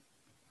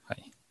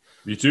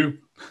You too.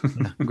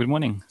 Yeah, good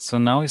morning. So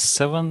now it's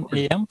 7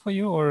 a.m. for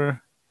you,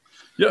 or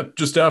Yeah,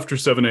 just after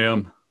 7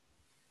 a.m.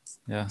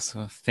 yeah.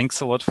 So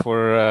thanks a lot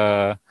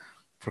for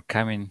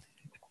coming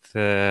at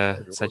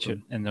Oh, you're such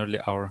welcome. an early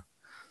hour.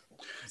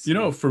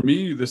 So For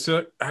me, this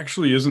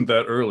actually isn't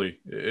that early.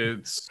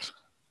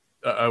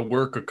 I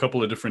work a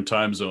couple of different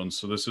time zones,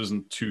 so this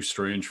isn't too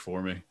strange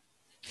for me.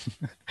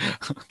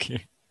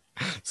 okay.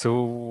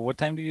 So what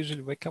time do you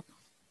usually wake up?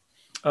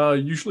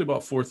 Usually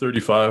about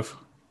 4:35,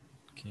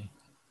 Okay.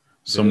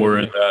 somewhere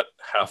in The that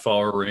half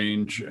hour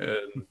range.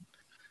 And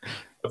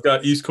I've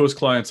got East Coast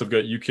clients, I've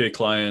got UK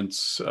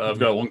clients, I've Mhm,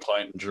 got one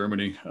client in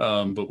Germany,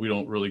 but we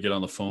don't really get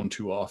on the phone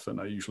too often.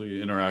 I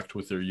usually interact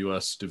with their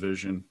US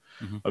division.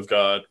 mhm. I've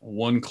got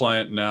one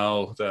client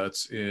now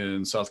that's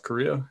in South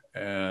Korea,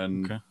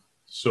 and Okay.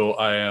 so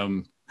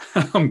I'm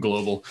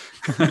global.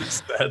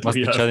 Must Sadly,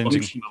 be I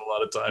challenging. function in a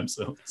lot of time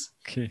zones.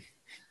 Okay.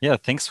 Yeah.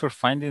 Thanks for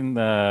finding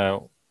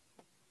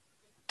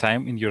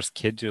time in your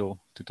schedule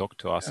to talk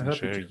to us Yeah, and happy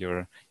share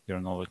to. your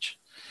knowledge.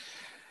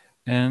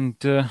 And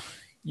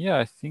yeah,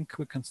 I think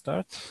we can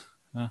start.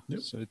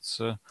 Yep. So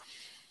it's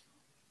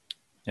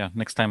yeah.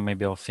 Next time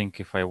maybe I'll think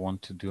if I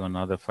want to do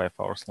another 5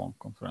 hours long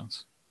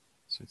conference.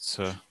 So it's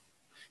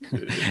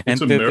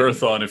It's and a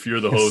marathon if you're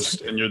the yes,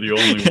 host and you're the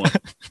only one.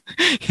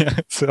 yeah.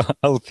 So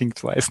I'll think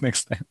twice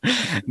next time.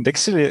 And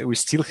actually, we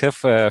still have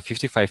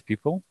 55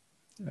 people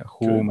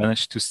who Good.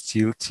 managed to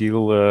still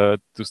till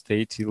to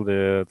stay till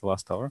the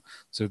last hour.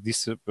 So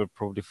these were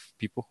probably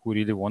people who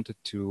really wanted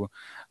to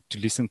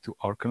listen to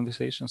our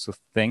conversation. So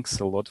thanks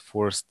a lot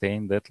for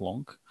staying that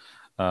long.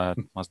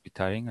 It must be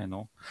tiring, I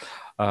know.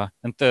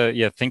 And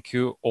yeah, thank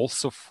you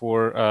also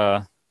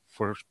for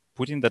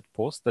putting that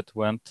post that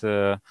went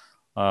uh,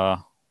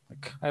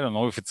 like I don't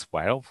know if it's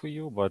viral for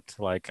you, but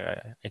like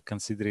I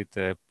consider it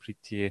a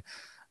pretty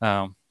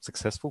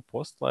successful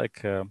post.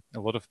 Like a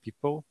lot of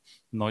people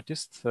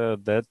noticed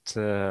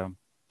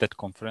that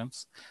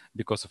conference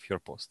because of your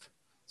post.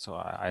 So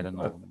I don't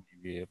know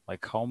maybe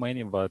like how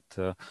many, but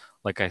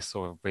like I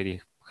saw a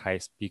very high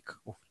peak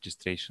of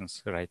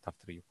registrations right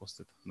after you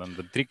posted. And then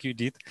the trick you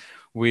did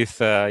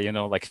with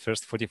like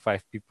first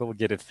 45 people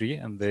get it free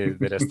and the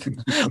rest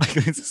like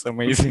this is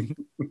amazing.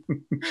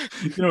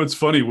 It's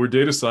funny. We're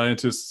data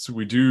scientists.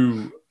 We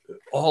do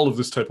all of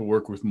this type of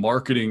work with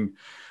marketing.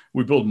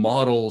 We build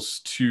models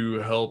to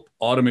help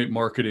automate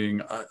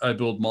marketing. I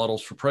build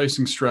models for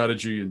pricing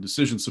strategy and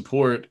decision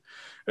support.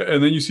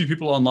 And then you see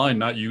people online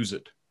not use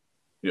it.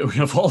 We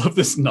have all of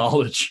this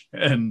knowledge,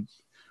 and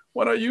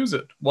why not use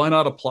it? Why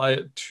not apply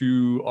it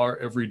to our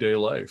everyday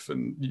life?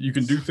 And you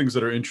can do things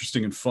that are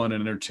interesting and fun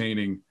and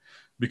entertaining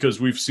because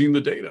we've seen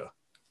the data.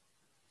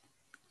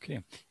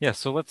 Okay, yeah,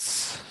 so let's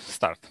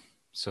start.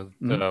 So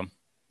Mhm.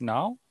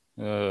 now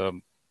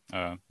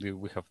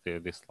we have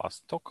this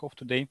last talk of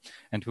today,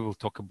 and we will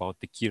talk about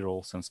the key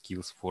roles and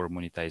skills for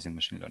monetizing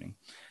machine learning.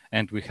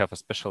 And we have a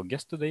special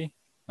guest today,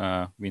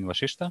 Vin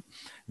Vashishta.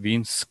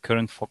 Vin's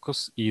current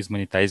focus is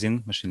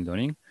monetizing machine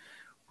learning,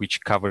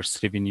 which covers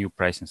revenue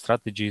pricing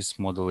strategies,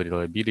 model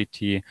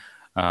reliability,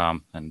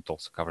 and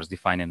also covers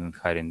defining and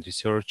hiring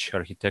research,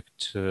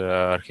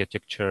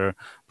 architecture,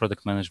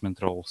 product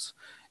management roles.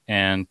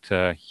 And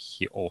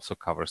he also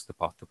covers the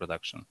path to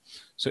production.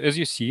 So as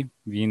you see,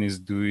 Vin is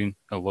doing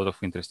a lot of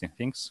interesting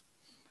things.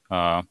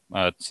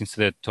 Since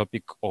the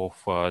topic of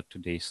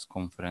today's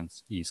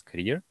conference is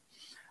career,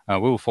 we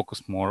will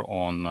focus more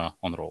on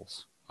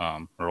roles,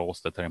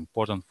 roles that are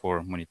important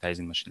for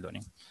monetizing machine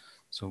learning.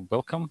 So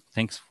welcome.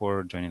 Thanks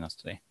for joining us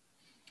today.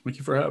 Thank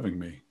you for having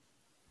me.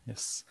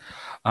 Yes.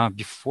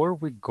 Before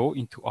we go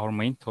into our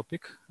main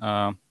topic,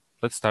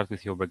 let's start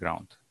with your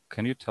background.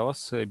 Can you tell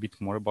us a bit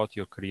more about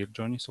your career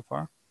journey so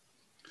far?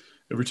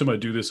 Every time I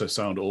do this, I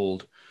sound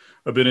old.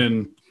 I've been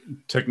in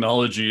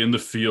technology in the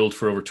field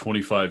for over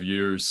 25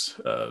 years.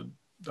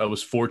 I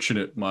was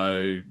fortunate.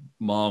 My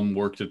mom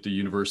worked at the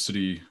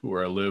university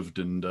where I lived,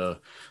 and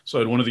so I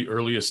had one of the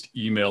earliest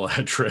email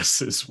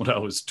addresses when I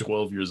was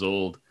 12 years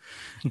old,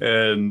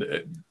 and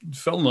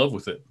fell in love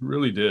with it.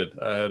 Really did.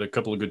 I had a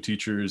couple of good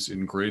teachers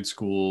in grade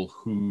school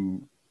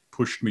who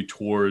pushed me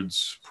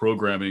towards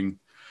programming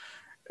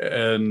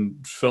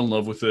and fell in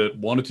love with it.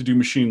 Wanted to do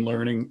machine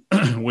learning.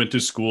 Went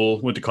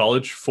to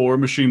college for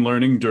machine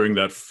learning during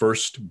that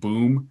first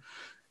boom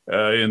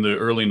in the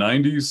early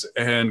 90s,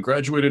 and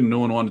graduated, and no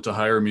one wanted to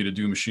hire me to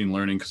do machine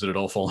learning because it had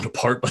all fallen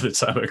apart by the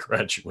time I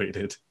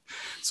graduated.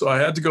 So I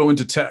had to go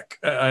into tech.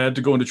 I had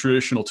to go into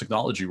traditional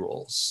technology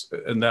roles,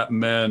 and that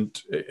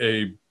meant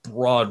a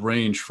broad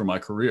range for my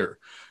career.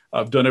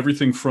 I've done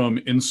everything from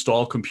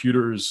install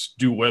computers,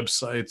 do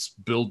websites,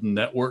 build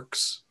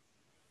networks,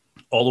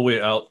 all the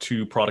way out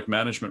to product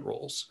management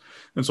roles.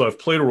 And so I've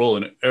played a role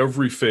in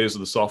every phase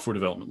of the software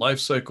development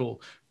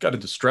lifecycle, got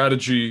into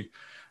strategy,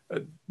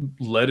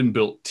 led and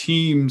built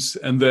teams.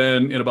 And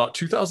then in about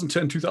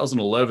 2010,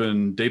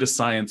 2011, data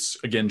science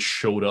again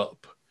showed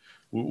up.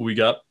 We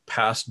got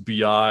past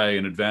BI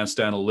and advanced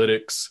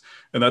analytics.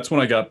 And that's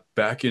when I got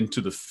back into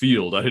the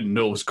field. I didn't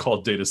know it was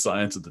called data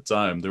science at the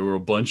time. There were a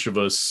bunch of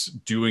us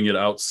doing it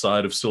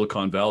outside of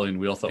Silicon Valley, and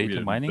we all thought we Data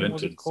had mining,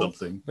 was it invented called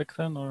something. back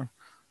then, or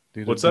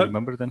What's do you that?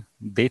 remember then?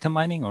 Data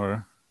mining,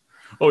 or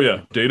Oh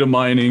yeah, data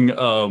mining.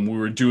 We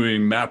were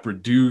doing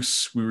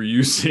MapReduce. We were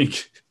using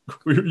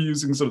we were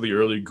using some of the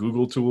early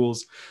Google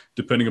tools,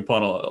 depending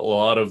upon a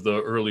lot of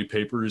the early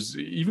papers.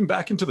 Even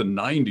back into the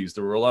 90s,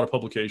 there were a lot of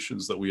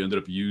publications that we ended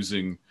up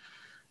using,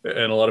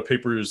 and a lot of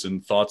papers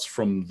and thoughts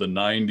from the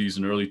 90s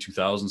and early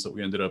 2000s that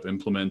we ended up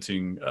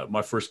implementing.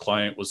 My first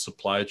client was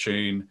supply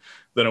chain.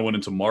 Then I went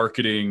into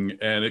marketing,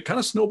 and it kind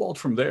of snowballed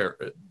from there.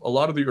 A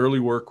lot of the early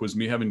work was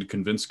me having to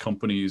convince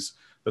companies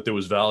that there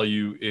was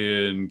value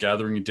in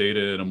gathering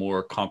data in a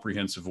more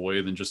comprehensive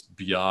way than just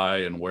BI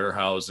and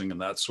warehousing and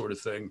that sort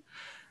of thing.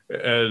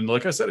 And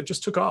like I said, it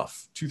just took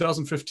off.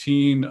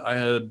 2015, I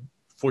had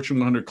Fortune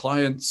 100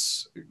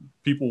 clients.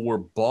 People were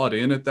bought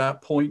in at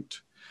that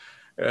point.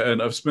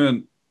 And I've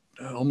spent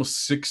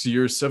almost 6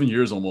 years, 7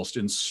 years almost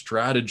in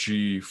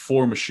strategy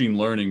for machine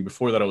learning.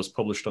 Before that, I was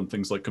published on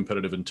things like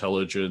competitive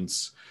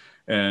intelligence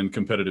and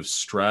competitive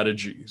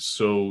strategy.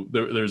 So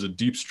there's a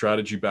deep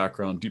strategy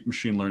background, deep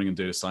machine learning and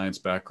data science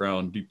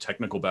background, deep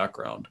technical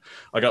background.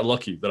 I got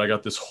lucky that I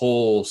got this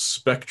whole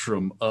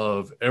spectrum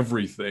of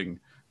everything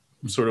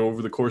sort of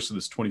over the course of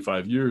this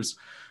 25 years.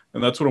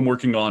 And that's what I'm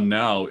working on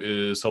now,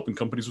 is helping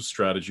companies with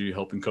strategy,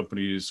 helping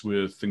companies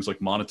with things like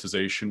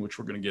monetization, which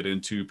we're going to get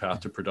into,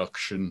 path to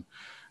production,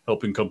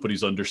 helping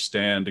companies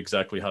understand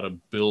exactly how to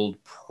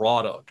build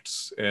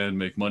products and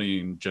make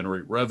money and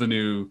generate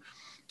revenue.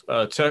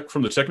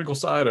 From the technical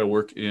side, I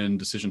work in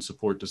decision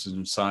support,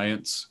 decision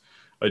science.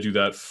 I do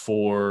that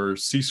for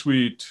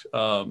C-suite,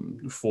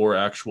 for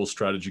actual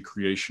strategy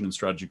creation and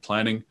strategy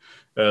planning,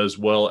 as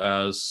well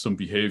as some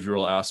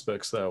behavioral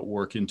aspects that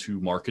work into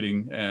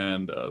marketing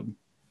and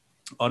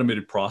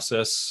automated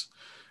process,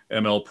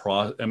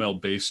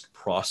 ML-based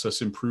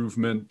process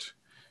improvement.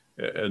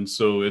 And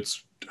so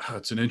it's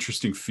an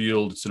interesting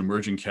field. It's an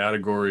emerging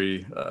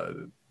category.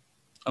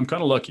 I'm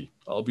kind of lucky.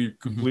 I'll be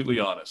completely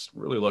honest.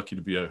 Really lucky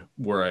to be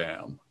where I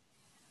am.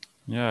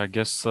 yeah, I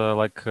guess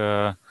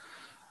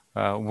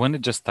when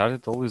it just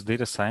started, all this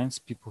data science,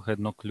 people had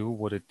no clue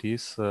what it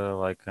is.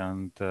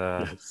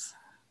 Yes.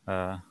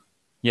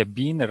 Yeah,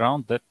 being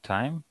around that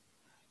time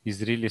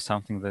is really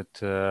something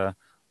that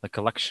like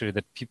a luxury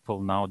that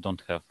people now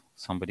don't have.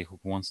 Somebody who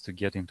wants to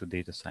get into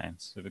data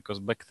science, because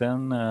back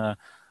then,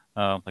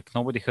 like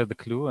nobody had the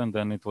clue, and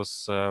then it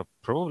was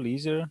probably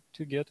easier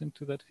to get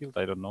into that field.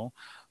 I don't know.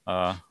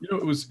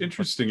 It was But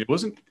interesting. It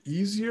wasn't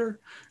easier.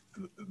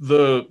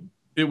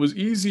 It was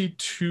easy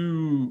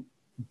to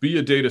be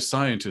a data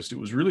scientist. It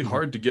was really mhm,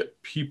 hard to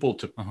get people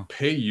to uh-huh.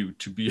 pay you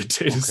to be a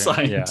data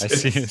Okay, yeah, I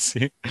see, I scientist.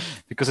 see.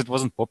 Because it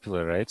wasn't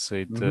popular, right? So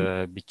it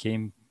Mhm.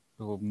 became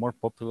more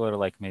popular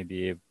like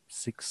maybe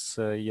 6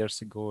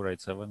 years ago, right?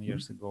 7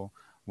 years ago,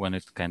 when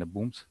it kind of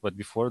boomed. But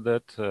before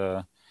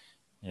that,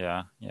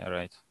 yeah,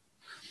 right.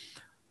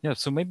 Yeah,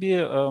 so maybe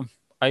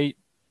I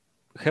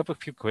have a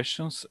few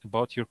questions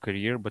about your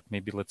career, but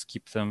maybe let's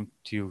keep them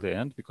till the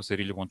end because I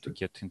really want to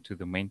get into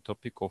the main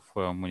topic of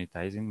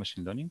monetizing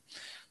machine learning.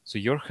 So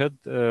your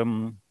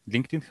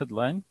LinkedIn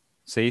headline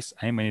says,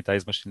 "I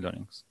monetize machine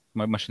learning."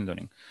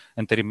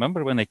 And I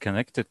remember when I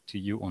connected to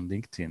you on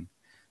LinkedIn,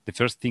 the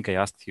first thing I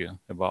asked you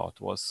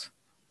about was,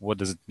 "What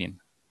does it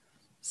mean?"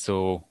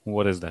 So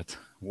what is that?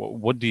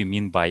 What do you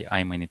mean by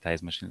 "I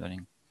monetize machine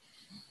learning"?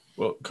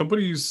 Well,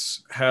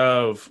 companies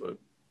have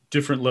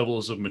different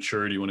levels of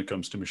maturity when it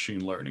comes to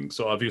machine learning.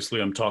 So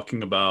obviously, I'm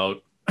talking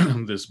about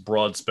this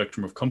broad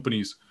spectrum of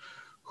companies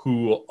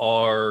who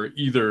are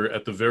either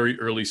at the very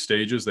early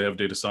stages, they have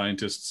data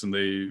scientists and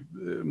they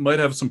might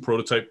have some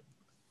prototype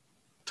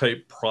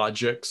type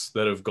projects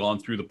that have gone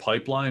through the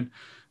pipeline.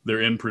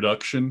 They're in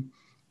production,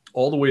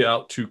 all the way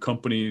out to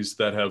companies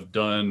that have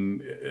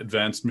done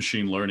advanced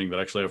machine learning that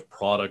actually have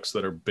products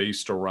that are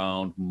based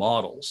around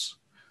models.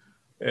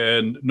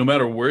 And no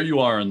matter where you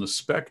are in the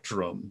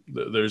spectrum,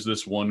 there's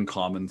this one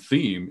common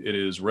theme. It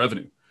is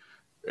revenue.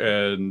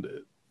 And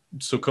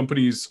so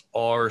companies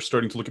are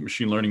starting to look at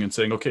machine learning and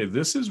saying, okay,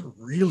 this is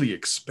really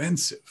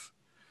expensive.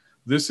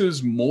 This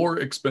is more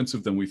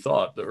expensive than we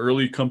thought. The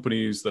early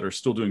companies that are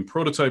still doing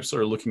prototypes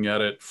are looking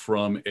at it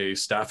from a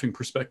staffing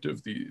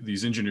perspective.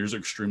 These engineers are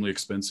extremely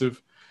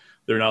expensive.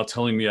 They're now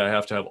telling me I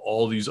have to have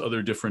all these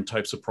other different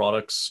types of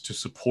products to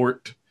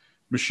support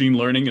machine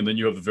learning. And then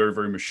you have the very,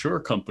 very mature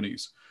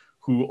companies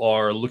who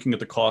are looking at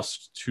the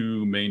cost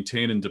to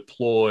maintain and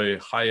deploy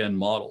high-end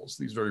models,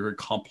 these very, very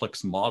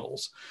complex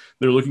models.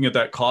 They're looking at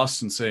that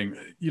cost and saying,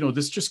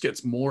 this just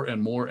gets more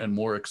and more and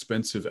more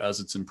expensive as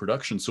it's in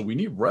production. So we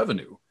need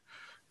revenue.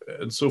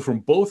 And so from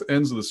both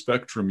ends of the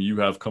spectrum, you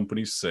have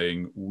companies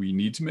saying we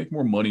need to make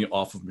more money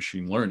off of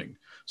machine learning.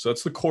 So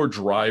that's the core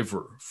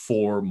driver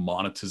for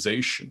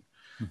monetization.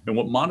 Mhm. And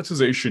what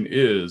monetization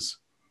is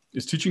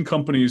teaching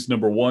companies,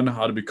 number one,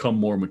 how to become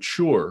more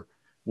mature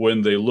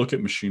when they look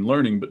at machine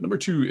learning. But number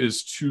two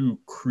is to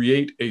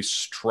create a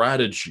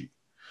strategy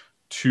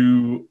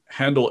to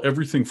handle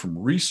everything from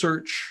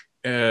research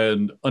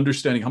and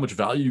understanding how much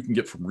value you can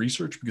get from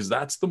research, because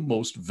that's the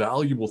most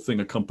valuable thing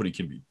a company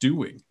can be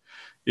doing,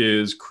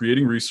 is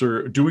creating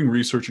research, doing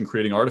research and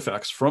creating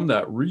artifacts from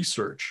that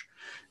research,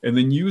 and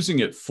then using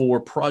it for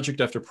project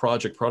after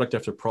project, product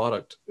after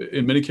product.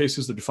 In many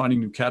cases, they're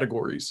defining new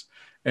categories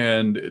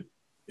and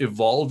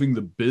evolving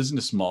the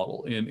business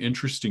model in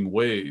interesting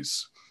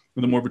ways.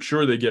 And the more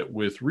mature they get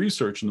with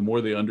research and the more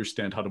they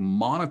understand how to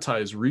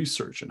monetize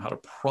research and how to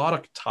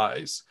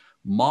productize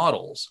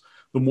models,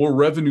 the more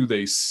revenue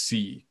they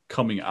see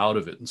coming out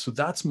of it. And so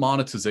that's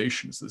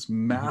monetization. It's this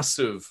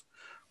massive,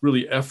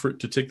 really effort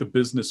to take the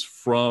business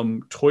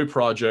from toy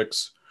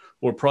projects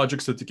or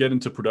projects that get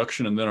into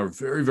production and then are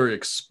very, very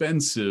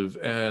expensive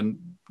and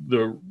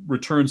the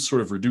returns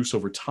sort of reduce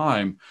over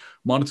time.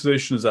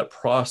 Monetization is that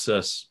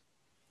process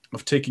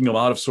of taking them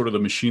out of sort of the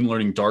machine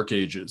learning dark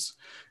ages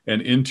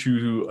and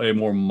into a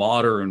more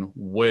modern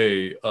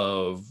way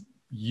of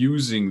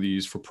using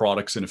these for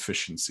products and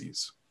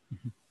efficiencies.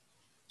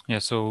 Yeah,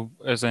 so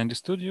as I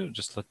understood you,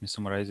 just let me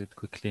summarize it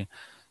quickly.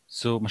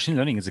 So machine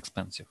learning is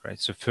expensive, right?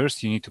 So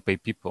first you need to pay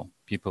people.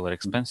 People are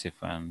expensive,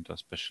 and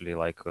especially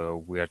like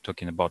we are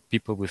talking about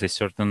people with a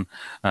certain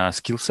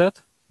skill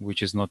set,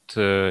 which is not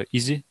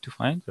easy to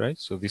find, right?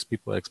 So these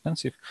people are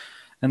expensive.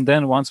 And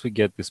then once we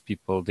get these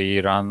people, they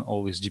run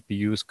all these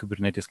GPUs,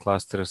 Kubernetes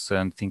clusters,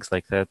 and things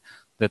like that,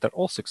 that are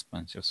also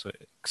expensive. So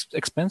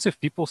expensive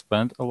people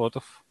spend a lot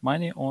of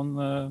money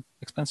on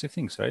expensive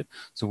things, right?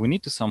 So we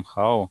need to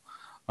somehow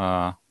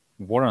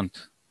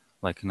warrant,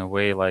 like in a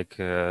way, like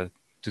to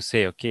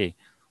say, okay,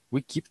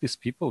 we keep these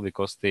people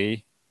because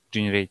they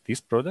generate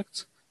these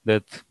products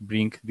that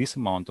bring this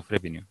amount of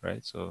revenue,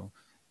 right? So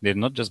they're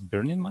not just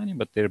burning money,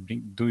 but they're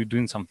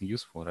doing something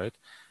useful, right?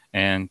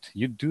 And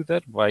you do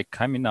that by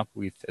coming up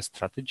with a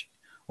strategy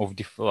of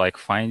like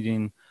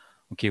finding,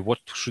 okay, what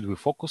should we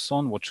focus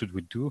on? What should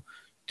we do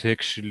to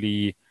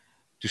actually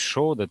to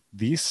show that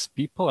these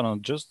people are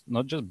not just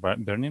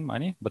burning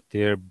money, but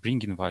they're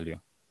bringing value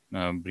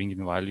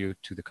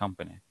to the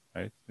company,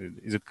 right?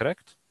 Is it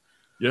correct?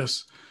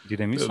 Yes.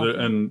 Did I miss something?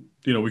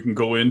 And we can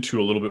go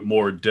into a little bit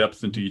more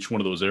depth into each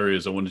one of those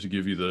areas. I wanted to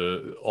give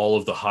you all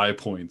of the high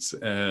points,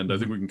 and I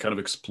think we can kind of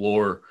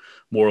explore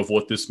more of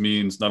what this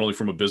means, not only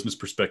from a business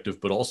perspective,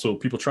 but also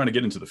people trying to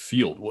get into the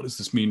field. What does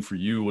this mean for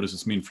you? What does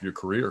this mean for your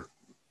career?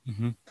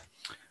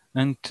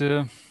 And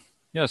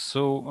yeah,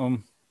 so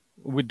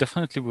we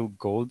definitely will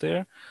go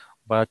there,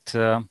 but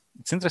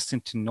it's interesting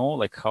to know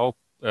like how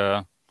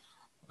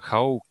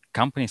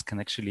companies can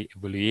actually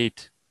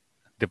evaluate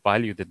the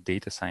value that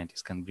data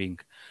scientists can bring.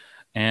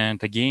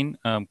 And again,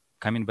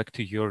 coming back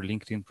to your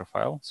LinkedIn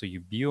profile, so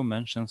your bio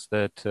mentions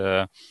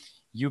that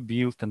you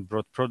built and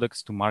brought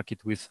products to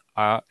market with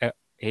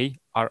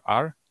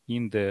ARR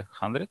in the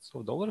hundreds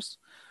of dollars.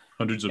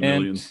 Hundreds of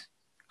millions.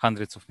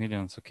 Hundreds of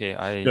millions. Okay,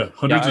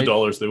 hundreds of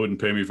dollars they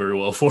wouldn't pay me very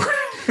well for.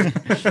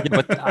 Yeah,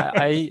 but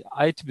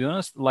I to be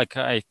honest, like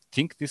I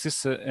think this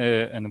is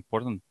an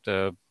important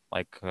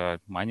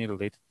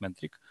money-related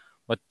metric.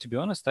 But to be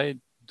honest, I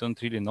don't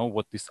really know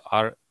what this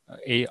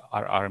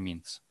ARR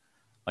means.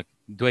 Like,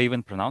 do I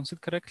even pronounce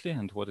it correctly?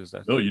 And what is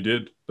that? No, you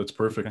did. That's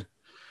perfect.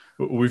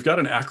 Okay. We've got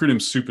an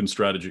acronym soup in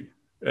strategy.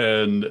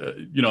 And,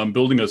 I'm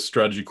building a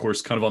strategy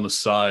course kind of on the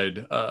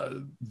side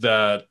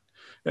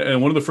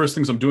and one of the first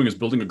things I'm doing is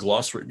building a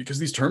glossary, because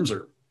these terms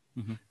are,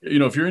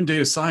 if you're in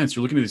data science,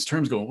 you're looking at these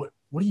terms going,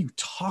 what are you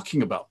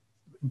talking about?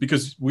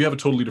 Because we have a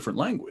totally different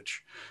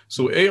language.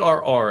 So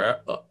ARR,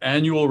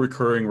 annual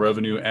recurring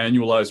revenue,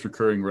 annualized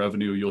recurring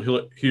revenue,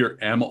 you'll hear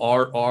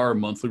MRR,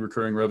 monthly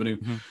recurring revenue.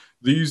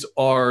 These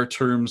are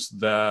terms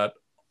that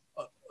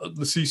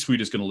the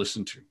C-suite is going to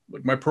listen to.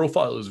 Like, my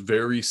profile is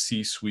very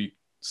C-suite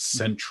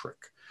centric.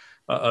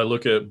 I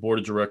look at board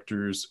of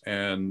directors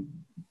and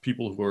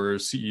people who are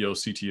CEO,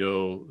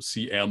 CTO,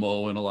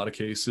 CMO in a lot of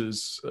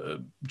cases,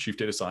 chief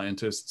data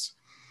scientists,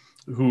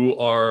 who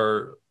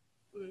are,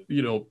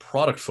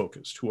 product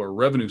focused, who are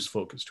revenues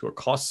focused, who are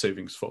cost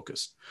savings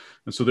focused.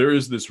 And so there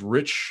is this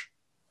rich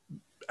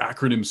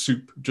acronym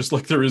soup, just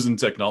like there is in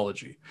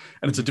technology.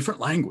 And it's a different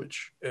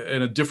language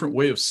and a different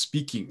way of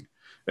speaking.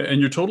 And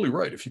you're totally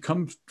right. If you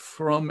come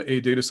from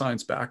a data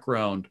science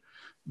background,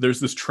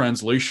 there's this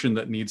translation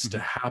that needs to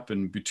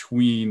happen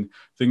between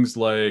things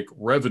like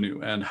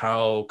revenue and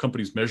how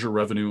companies measure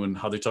revenue and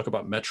how they talk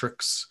about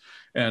metrics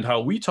and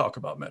how we talk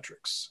about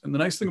metrics. And the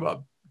nice thing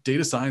about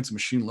data science and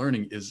machine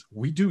learning is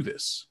we do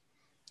this.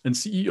 And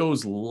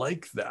CEOs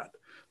like that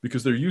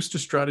because they're used to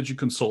strategy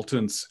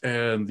consultants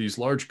and these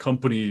large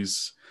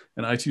companies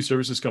and IT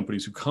services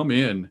companies who come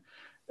in,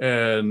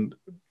 and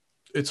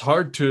it's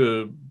hard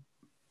to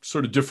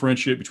sort of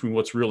differentiate between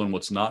what's real and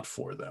what's not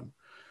for them.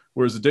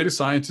 Whereas the data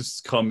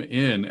scientists come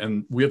in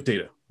and we have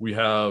data, we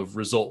have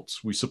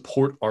results, we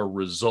support our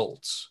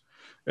results.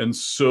 And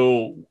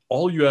so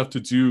all you have to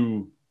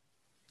do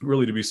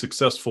really to be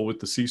successful with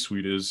the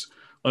C-suite is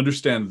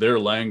understand their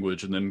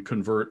language and then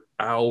convert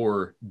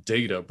our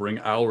data, bring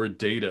our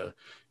data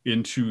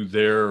into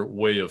their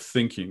way of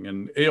thinking.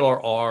 And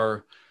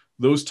ARR,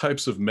 those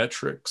types of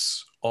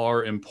metrics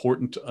are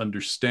important to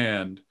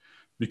understand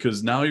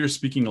because now you're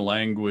speaking a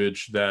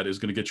language that is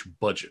going to get you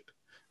budget.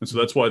 And so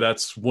that's why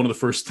that's one of the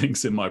first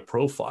things in my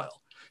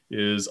profile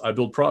is I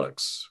build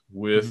products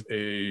with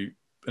an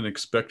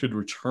expected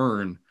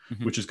return,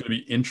 which is going to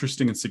be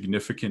interesting and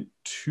significant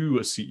to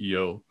a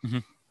CEO.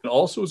 And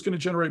also is going to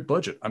generate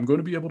budget. I'm going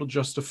to be able to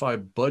justify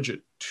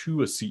budget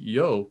to a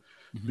CEO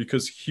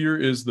because here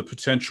is the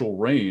potential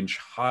range,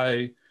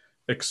 high,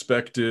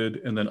 expected,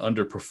 and then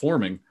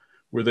underperforming,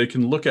 where they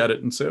can look at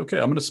it and say, okay,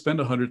 I'm going to spend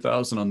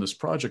 100,000 on this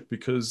project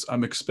because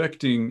I'm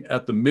expecting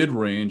at the mid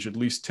range at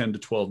least 10 to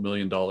 12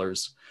 million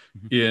dollars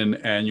in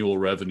annual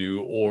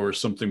revenue or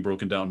something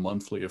broken down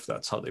monthly if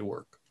that's how they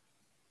work.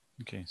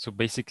 Okay, so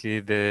basically,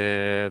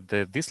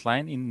 this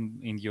line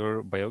in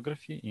your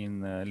biography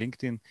in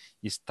LinkedIn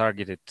is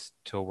targeted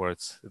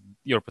towards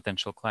your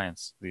potential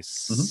clients, these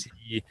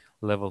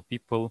C-level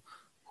people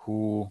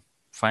who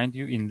find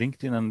you in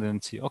LinkedIn and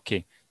then see,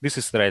 okay, this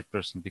is the right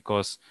person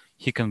because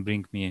he can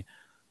bring me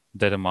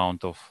that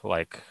amount of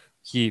like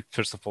he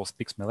first of all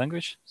speaks my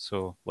language,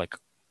 so like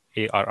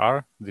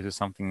ARR, this is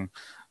something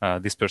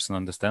this person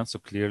understands. So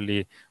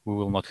clearly, we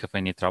will not have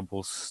any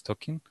troubles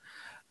talking,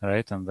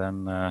 right? And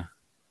then.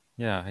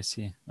 Yeah, I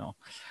see. No.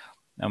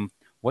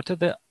 What are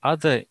the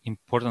other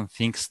important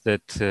things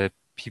that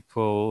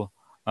people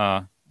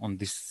on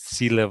this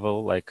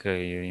C-level, like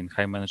in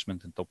high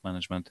management and top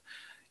management,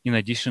 in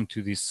addition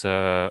to this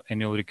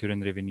annual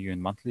recurring revenue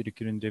and monthly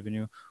recurring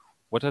revenue,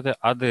 what are the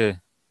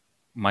other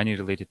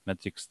money-related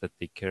metrics that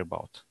they care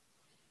about?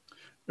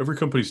 Every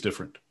company is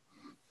different.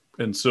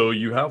 And so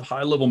you have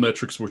high-level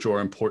metrics which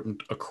are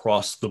important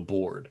across the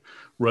board.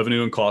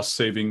 Revenue and cost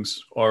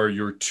savings are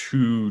your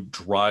two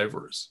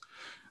drivers.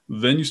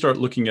 Then you start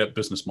looking at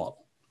business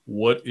model.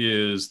 What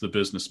is the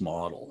business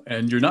model?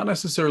 And you're not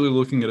necessarily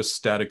looking at a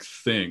static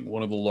thing.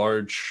 One of the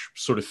large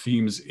sort of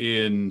themes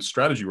in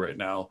strategy right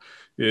now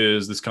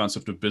is this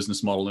concept of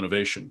business model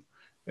innovation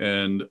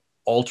and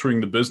altering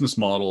the business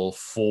model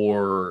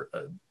for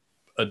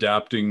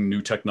adapting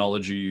new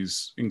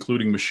technologies,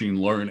 including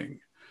machine learning.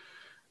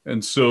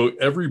 And so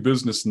every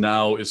business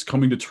now is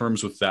coming to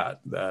terms with that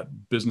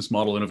business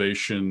model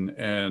innovation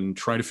and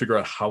trying to figure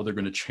out how they're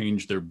going to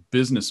change their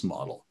business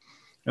model.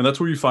 And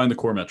that's where you find the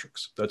core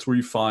metrics. That's where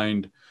you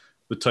find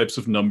the types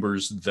of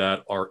numbers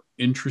that are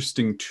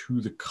interesting to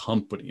the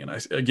company. And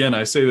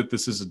I say that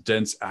this is a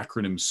dense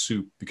acronym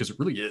soup because it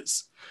really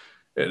is.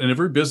 And in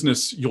every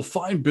business, you'll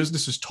find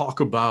businesses talk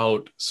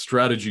about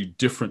strategy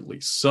differently.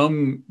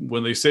 Some,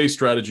 when they say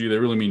strategy, they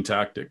really mean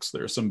tactics.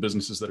 There are some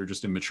businesses that are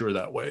just immature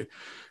that way.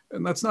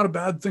 And that's not a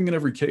bad thing in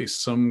every case.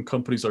 Some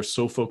companies are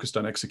so focused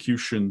on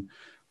execution,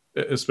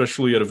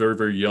 especially at a very,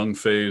 very young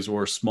phase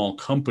or a small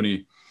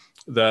company,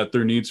 that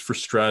their needs for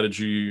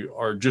strategy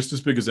are just as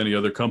big as any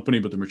other company,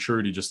 but the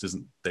maturity just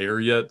isn't there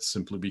yet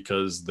simply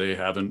because they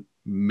haven't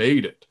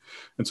made it.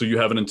 And so you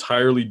have an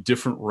entirely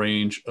different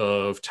range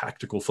of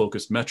tactical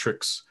focused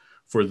metrics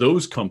for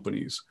those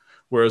companies,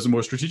 whereas a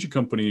more strategic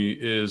company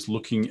is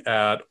looking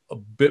at a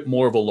bit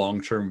more of a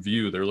long-term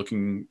view. They're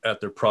looking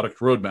at their product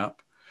roadmap.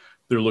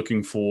 They're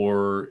looking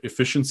for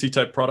efficiency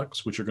type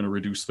products, which are going to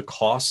reduce the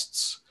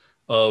costs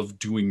of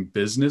doing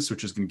business,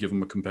 which is going to give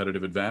them a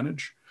competitive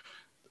advantage.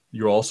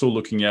 You're also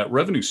looking at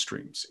revenue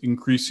streams,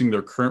 increasing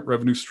their current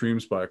revenue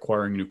streams by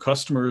acquiring new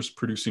customers,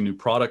 producing new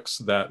products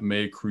that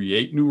may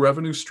create new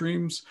revenue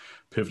streams,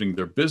 pivoting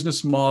their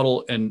business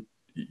model. And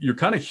you're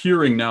kind of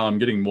hearing now, I'm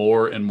getting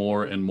more and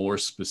more and more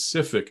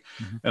specific.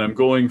 And I'm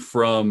going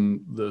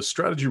from the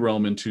strategy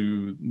realm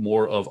into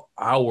more of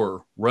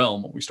our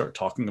realm when we start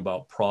talking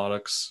about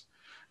products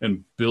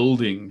and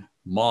building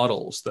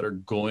models that are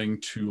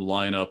going to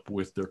line up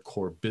with their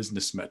core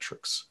business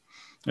metrics.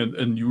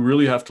 And you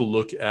really have to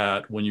look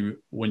at when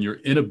you're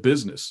in a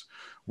business,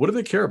 what do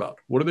they care about?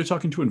 What are they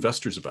talking to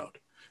investors about?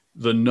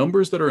 The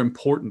numbers that are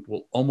important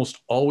will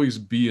almost always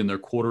be in their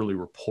quarterly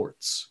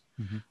reports.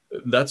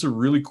 That's a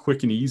really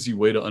quick and easy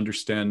way to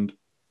understand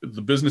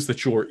the business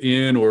that you're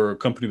in or a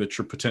company that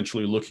you're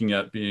potentially looking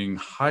at being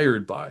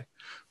hired by.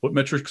 What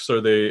metrics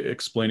are they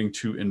explaining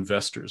to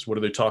investors? What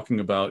are they talking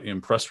about in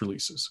press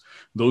releases?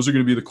 Those are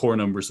going to be the core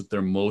numbers that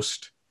they're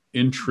most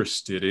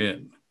interested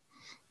in.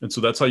 And so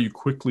that's how you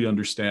quickly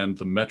understand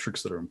the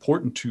metrics that are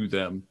important to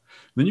them. And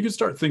then you can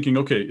start thinking,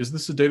 okay, is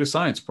this a data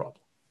science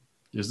problem?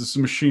 Is this a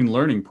machine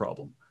learning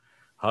problem?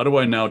 How do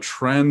I now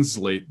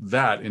translate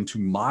that into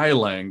my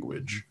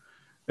language?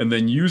 And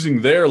then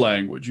using their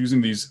language,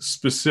 using these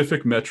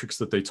specific metrics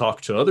that they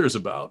talk to others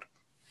about,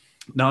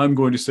 now I'm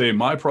going to say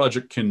my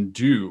project can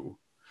do,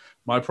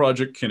 my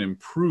project can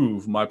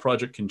improve, my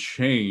project can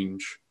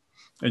change.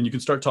 And you can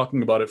start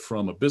talking about it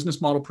from a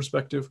business model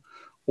perspective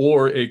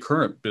or a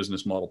current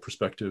business model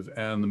perspective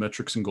and the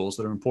metrics and goals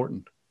that are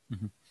important.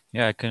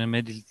 Yeah, I can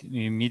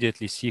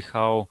immediately see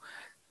how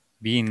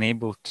being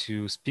able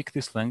to speak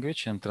this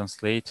language and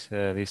translate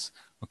this,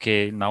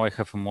 okay, now I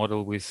have a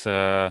model with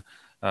AUC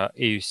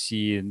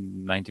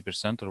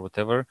 90% or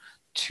whatever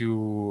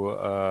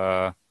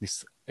to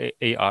this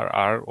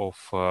ARR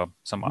of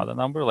some other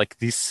number, like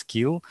this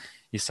skill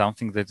is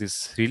something that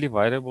is really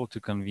viable to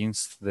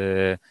convince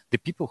the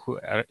people who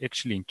are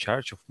actually in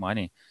charge of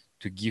money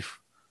to give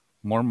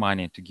more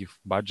money, to give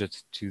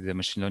budget to the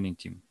machine learning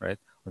team, right?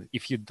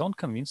 If you don't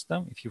convince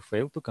them, if you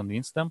fail to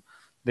convince them,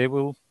 they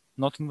will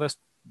not invest.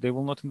 They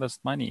will not invest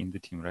money in the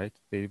team, right?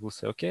 They will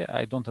say, okay,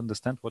 I don't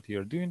understand what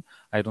you're doing.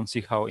 I don't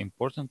see how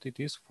important it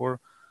is for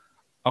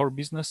our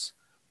business.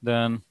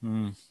 Then,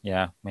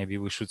 yeah, maybe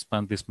we should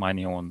spend this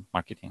money on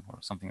marketing or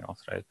something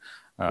else, right?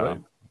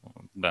 Right.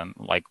 Then,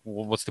 like,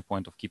 what's the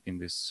point of keeping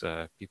these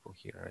people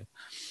here, right?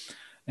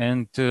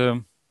 And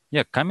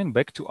yeah, coming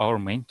back to our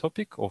main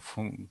topic of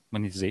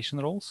monetization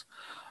roles.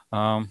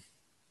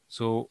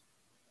 So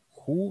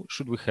who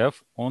should we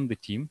have on the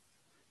team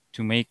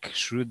to make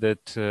sure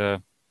that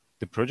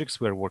the projects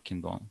we're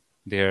working on,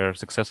 they're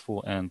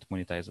successful and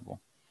monetizable?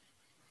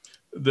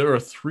 There are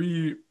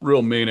three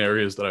real main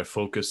areas that I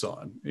focus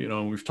on.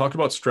 We've talked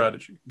about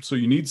strategy. So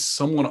you need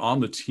someone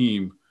on the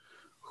team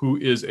who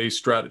is a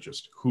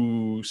strategist,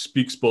 who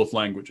speaks both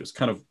languages,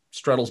 kind of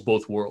straddles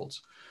both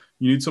worlds.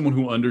 You need someone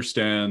who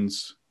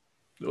understands,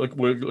 like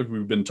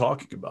we've been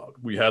talking about.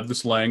 We have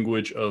this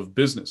language of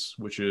business,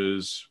 which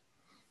is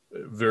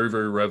very,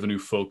 very revenue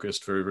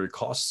focused, very, very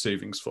cost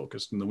savings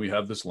focused. And then we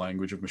have this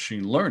language of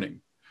machine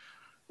learning.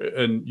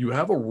 And you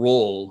have a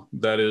role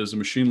that is a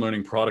machine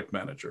learning product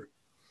manager,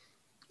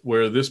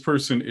 where this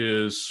person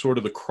is sort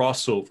of the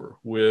crossover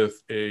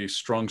with a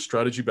strong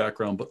strategy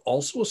background, but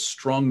also a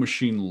strong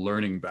machine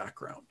learning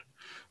background.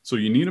 So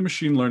you need a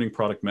machine learning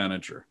product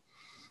manager.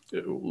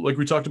 Like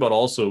we talked about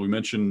also, we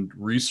mentioned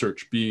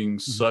research being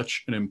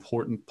such an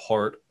important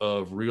part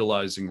of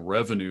realizing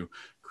revenue,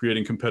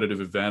 creating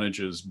competitive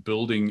advantages,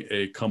 building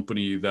a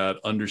company that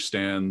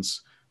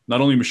understands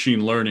not only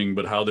machine learning,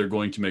 but how they're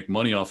going to make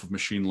money off of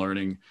machine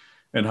learning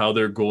and how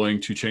they're going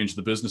to change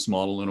the business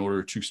model in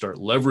order to start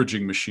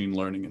leveraging machine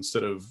learning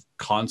instead of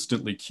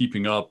constantly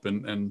keeping up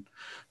and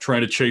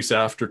trying to chase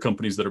after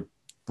companies that are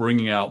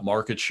bringing out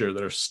market share,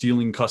 that are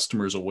stealing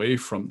customers away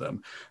from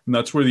them. And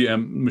that's where the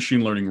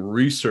machine learning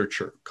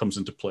researcher comes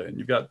into play. And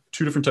you've got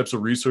two different types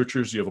of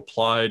researchers. You have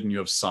applied and you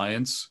have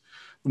science.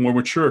 The more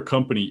mature a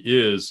company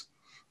is,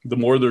 the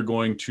more they're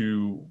going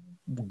to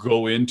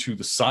go into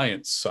the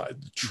science side,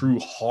 the true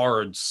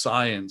hard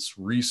science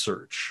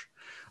research.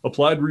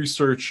 Applied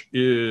research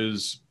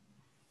is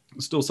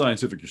still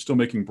scientific. You're still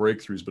making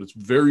breakthroughs, but it's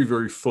very,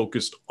 very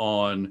focused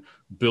on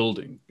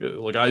building.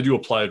 Like I do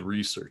applied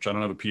research. I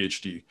don't have a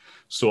PhD.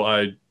 So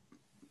I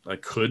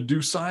could do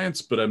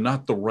science, but I'm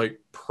not the right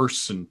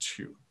person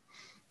to.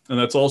 And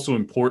that's also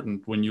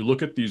important when you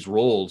look at these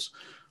roles.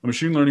 A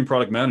machine learning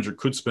product manager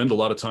could spend a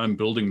lot of time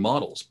building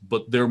models,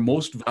 but they're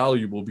most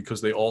valuable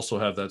because they also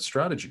have that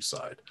strategy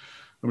side.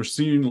 A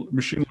machine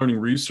learning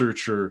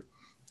researcher,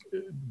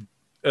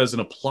 as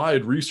an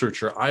applied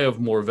researcher, I have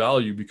more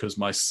value because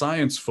my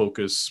science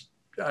focus,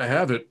 I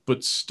have it,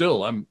 but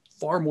still I'm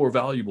far more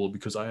valuable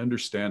because I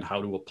understand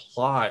how to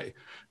apply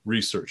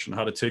research and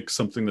how to take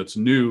something that's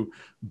new,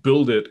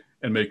 build it,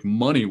 and make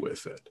money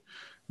with it.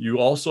 You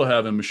also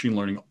have a machine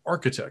learning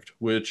architect,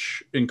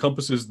 which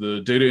encompasses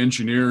the data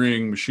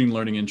engineering, machine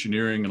learning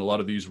engineering, and a lot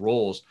of these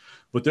roles,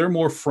 but they're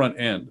more front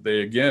end.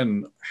 They,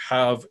 again,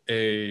 have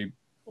a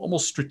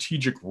almost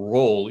strategic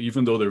role,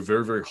 even though they're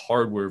very, very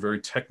hardware, very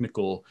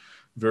technical,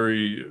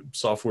 very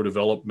software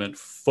development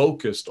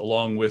focused,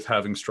 along with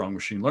having strong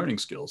machine learning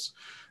skills.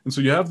 And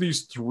so you have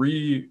these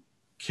three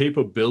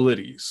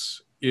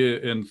capabilities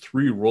in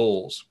three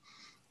roles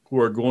who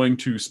are going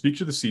to speak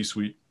to the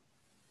C-suite,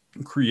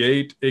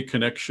 create a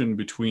connection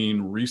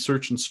between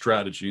research and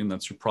strategy, and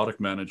that's your product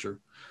manager.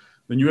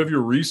 Then you have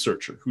your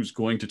researcher who's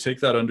going to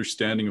take that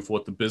understanding of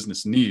what the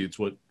business needs,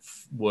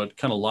 what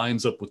kind of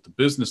lines up with the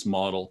business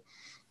model,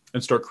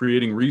 and start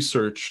creating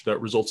research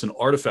that results in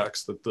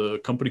artifacts that the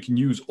company can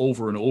use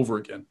over and over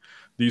again.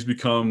 These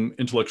become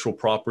intellectual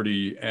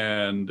property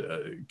and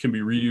can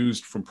be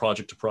reused from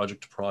project to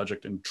project to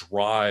project and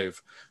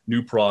drive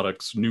new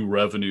products, new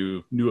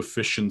revenue, new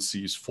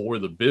efficiencies for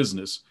the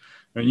business.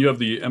 And you have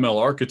the ML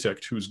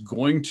architect who's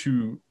going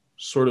to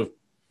sort of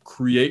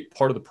create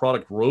part of the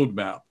product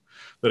roadmap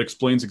that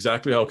explains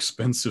exactly how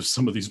expensive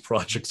some of these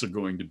projects are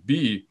going to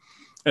be.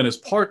 And as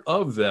part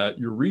of that,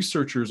 your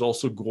researcher is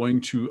also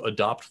going to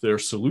adopt their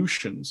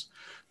solutions,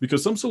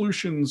 because some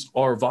solutions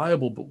are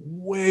viable, but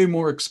way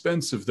more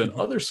expensive than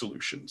other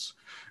solutions.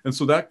 And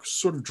so that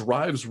sort of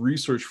drives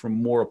research from a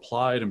more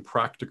applied and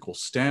practical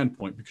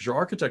standpoint, because your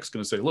architect's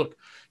going to say, look,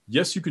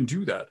 yes, you can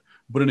do that,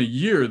 but in a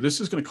year,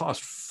 this is going to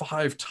cost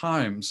 5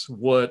 times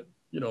what,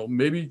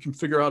 maybe you can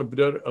figure out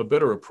a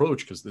better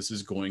approach because this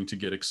is going to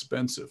get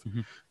expensive.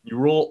 You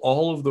roll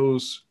all of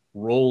those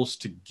roles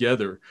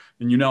together,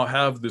 and you now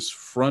have this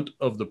front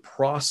of the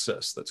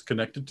process that's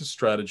connected to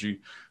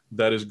strategy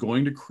that is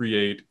going to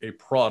create a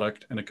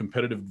product and a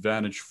competitive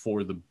advantage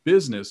for the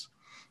business.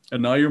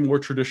 And now your more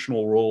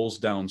traditional roles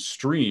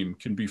downstream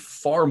can be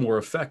far more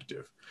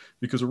effective,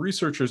 because a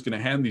researcher is going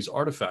to hand these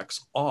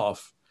artifacts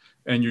off,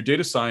 and your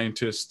data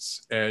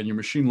scientists and your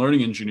machine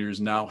learning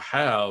engineers now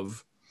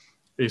have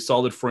a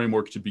solid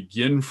framework to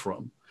begin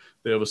from.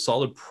 They have a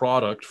solid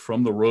product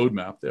from the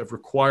roadmap. They have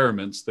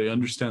requirements. They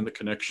understand the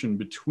connection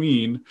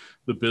between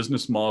the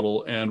business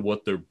model and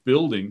what they're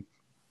building.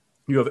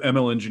 You have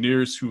ML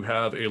engineers who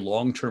have a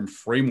long-term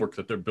framework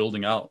that they're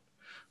building out.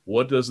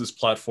 What does this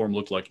platform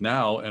look like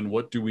now, and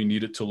what do we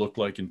need it to look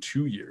like in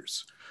 2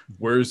 years?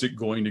 Where is it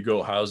going to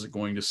go? How is it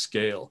going to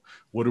scale?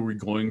 What are we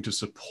going to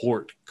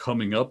support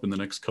coming up in the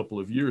next couple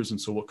of years? And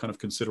so what kind of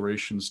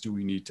considerations do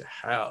we need to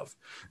have?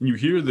 And you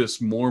hear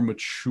this more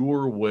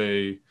mature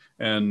way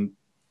and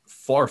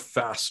far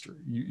faster.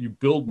 You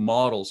build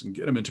models and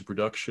get them into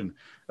production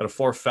at a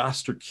far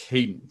faster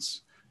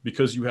cadence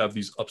because you have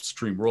these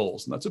upstream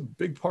roles. And that's a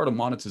big part of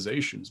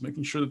monetization, is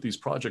making sure that these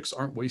projects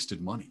aren't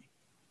wasted money.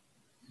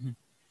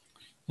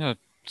 Yeah.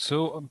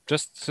 So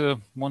just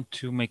want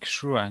to make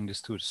sure I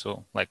understood.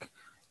 So like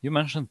you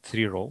mentioned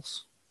 3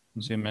 roles.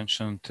 So you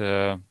mentioned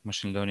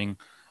machine learning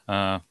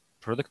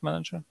product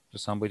manager, so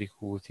somebody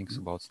who thinks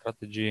about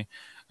strategy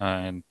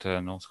and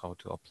knows how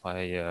to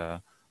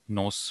apply,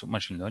 knows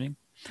machine learning.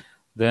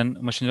 Then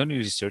machine learning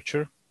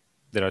researcher.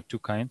 There are 2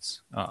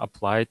 kinds,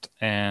 applied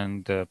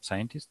and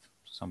scientist,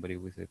 somebody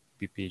with a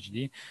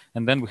PhD.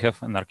 And then we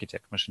have an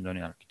architect, machine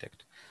learning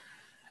architect,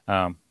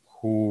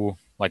 who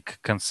like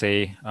can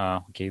say,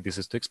 okay, this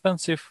is too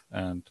expensive,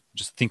 and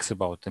just thinks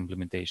about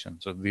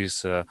implementation. So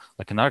this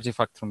like an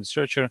artifact from the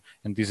researcher,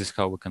 and this is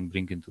how we can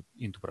bring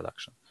into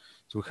production.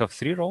 So we have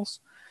 3 roles.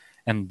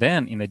 And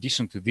then in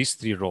addition to these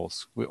 3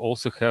 roles, we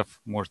also have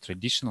more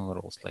traditional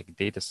roles like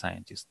data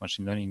scientist,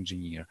 machine learning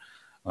engineer,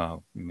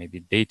 maybe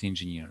data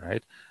engineer,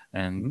 right?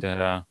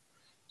 And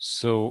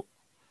so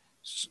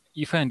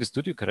if I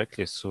understood you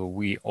correctly, so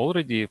we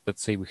already,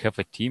 let's say we have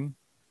a team,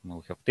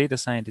 we have data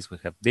scientists, we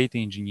have data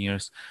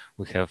engineers,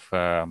 we have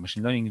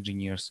machine learning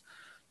engineers.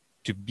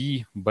 To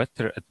be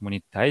better at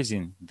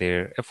monetizing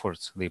their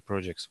efforts, their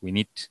projects, we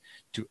need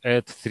to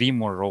add 3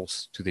 more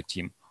roles to the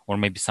team, or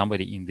maybe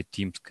somebody in the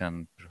teams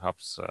can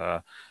perhaps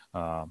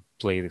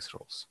play these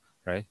roles,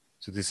 right?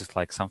 So this is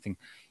like something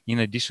in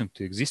addition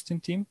to existing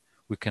team,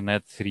 we can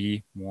add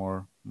 3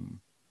 more,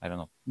 I don't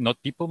know,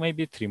 not people,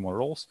 maybe 3 more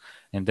roles,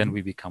 and then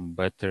we become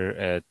better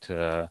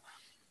at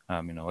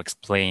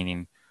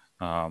explaining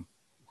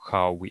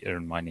how we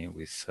earn money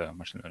with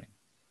machine learning,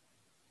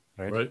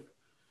 right? Right.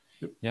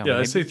 Yeah, Yeah, I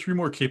maybe. say 3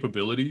 more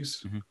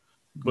capabilities,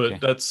 but Okay.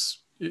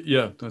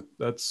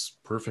 that's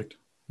perfect.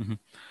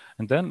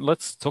 And then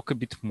let's talk a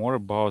bit more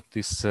about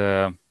this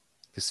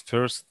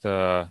first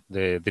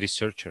the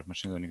researcher,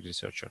 machine learning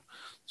researcher.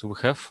 So we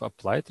have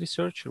applied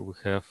researcher, we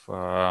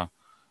have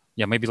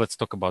maybe let's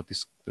talk about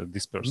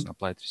this person,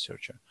 applied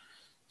researcher.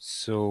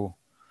 So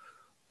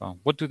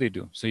what do they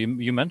do? So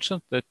you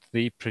mentioned that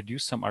they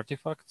produce some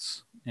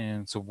artifacts,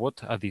 and so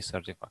what are these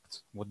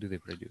artifacts? What do they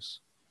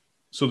produce?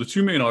 So the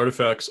 2 main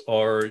artifacts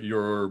are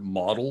your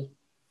model,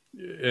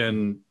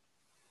 and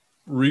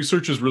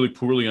research is really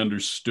poorly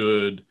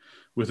understood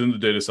within the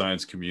data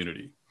science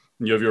community.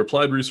 And you have your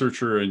applied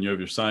researcher and you have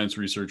your science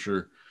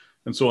researcher.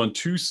 And so on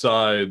 2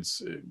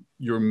 sides,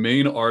 your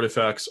main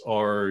artifacts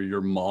are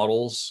your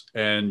models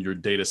and your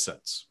data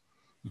sets.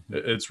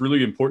 It's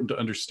really important to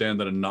understand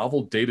that a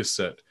novel data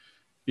set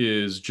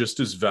is just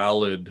as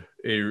valid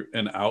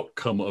an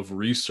outcome of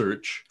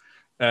research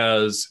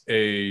as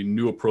a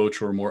new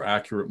approach or a more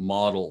accurate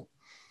model.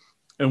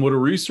 And what a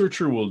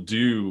researcher will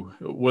do,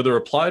 whether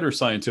applied or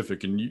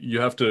scientific, and you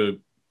have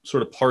to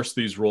sort of parse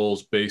these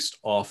roles based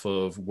off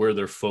of where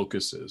their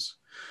focus is.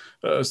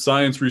 A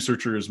science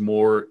researcher is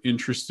more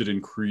interested in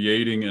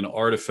creating an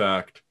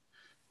artifact,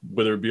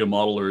 whether it be a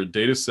model or a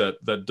data set,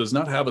 that does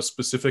not have a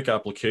specific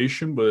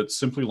application, but it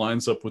simply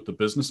lines up with the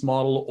business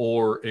model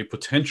or a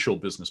potential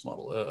business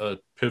model, a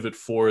pivot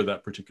for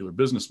that particular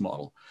business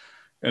model.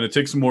 And it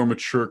takes a more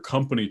mature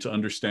company to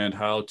understand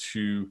how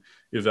to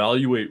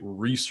evaluate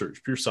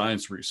research, pure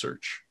science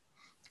research,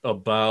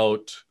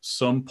 about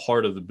some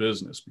part of the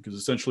business, because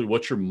essentially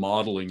what you're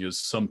modeling is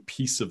some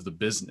piece of the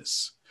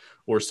business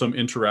or some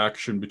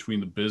interaction between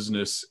the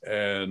business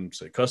and,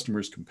 say,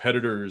 customers,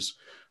 competitors,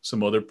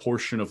 some other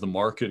portion of the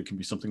market. It can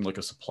be something like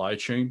a supply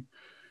chain.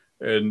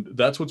 And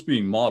that's what's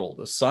being modeled.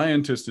 A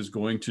scientist is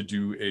going to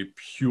do a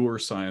pure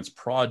science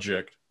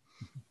project,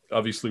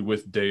 obviously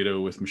with data,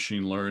 with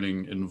machine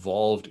learning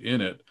involved in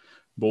it.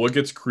 But what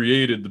gets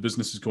created, the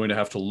business is going to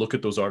have to look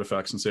at those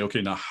artifacts and say,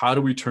 okay, now how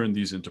do we turn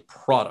these into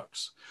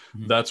products?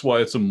 That's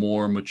why it's a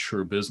more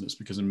mature business,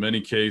 because in many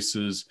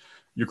cases,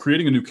 you're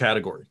creating a new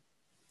category.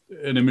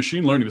 And in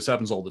machine learning, this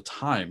happens all the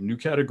time. New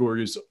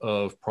categories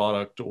of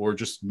product or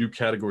just new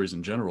categories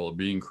in general are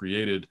being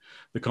created.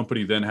 The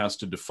company then has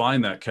to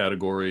define that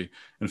category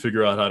and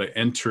figure out how to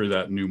enter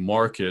that new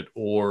market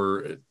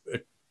or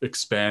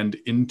expand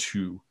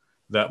into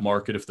that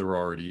market if they're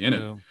already in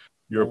it.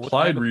 Your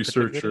applied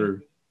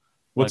researcher,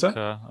 what's like,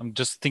 that? I'm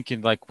just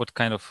thinking like what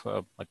kind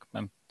of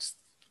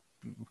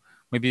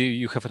maybe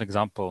you have an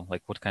example,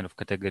 like what kind of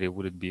category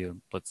would it be?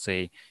 Let's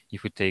say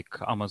if we take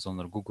Amazon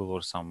or Google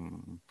or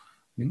some,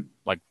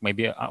 like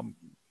maybe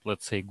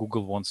let's say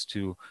Google wants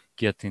to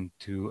get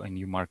into a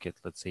new market,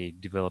 let's say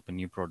develop a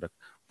new product.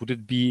 Would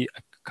it be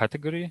a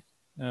category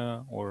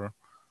or?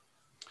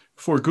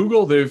 For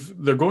Google,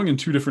 they're going in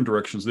two different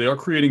directions. They are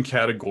creating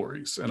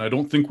categories, and I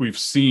don't think we've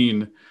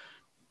seen.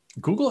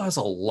 Google has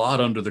a lot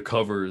under the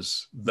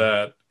covers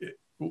that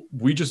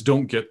we just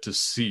don't get to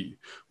see.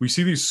 We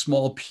see these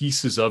small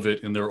pieces of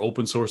it in their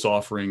open source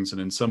offerings and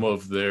in some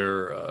of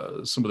their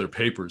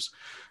papers,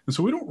 and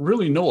so we don't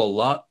really know a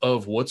lot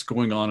of what's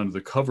going on under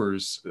the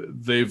covers.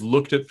 They've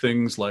looked at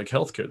things like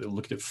healthcare. They've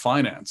looked at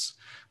finance.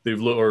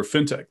 Or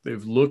fintech.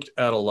 They've looked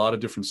at a lot of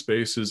different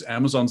spaces.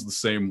 Amazon's the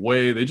same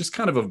way. They just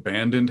kind of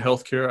abandoned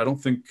healthcare. I don't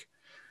think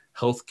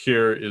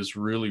healthcare is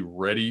really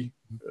ready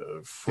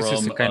This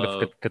is a from kind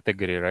of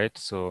category, right?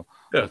 So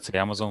yeah. let's say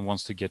Amazon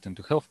wants to get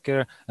into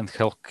healthcare, and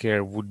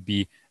healthcare would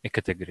be a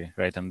category,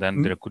 right? And then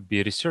Mhm. there could be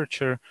a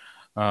researcher,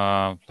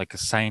 like a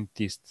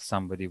scientist,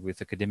 somebody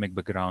with academic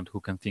background who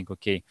can think,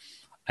 okay,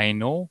 I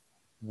know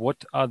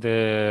what are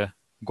the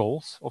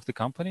goals of the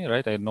company,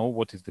 right? I know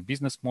what is the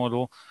business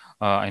model.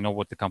 I know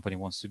what the company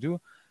wants to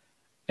do.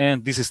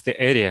 And this is the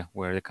area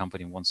where the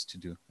company wants to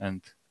do.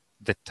 And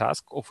the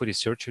task of a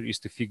researcher is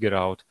to figure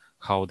out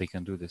how they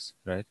can do this,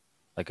 right?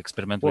 Like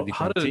experiment with Well,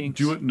 how different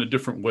to do things. it in a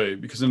different way?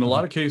 Because in a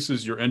lot of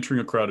cases, you're entering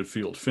a crowded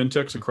field.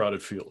 Fintech's a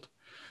crowded field.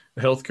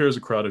 Healthcare is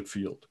a crowded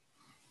field.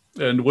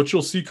 And what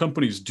you'll see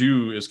companies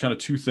do is kind of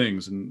two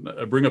things. And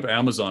I bring up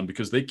Amazon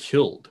because they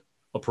killed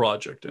a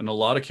project. In a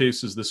lot of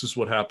cases, this is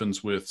what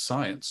happens with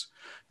science.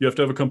 You have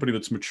to have a company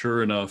that's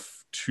mature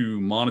enough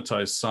to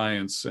monetize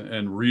science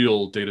and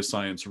real data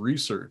science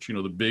research,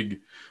 the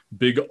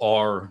big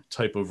R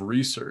type of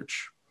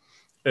research.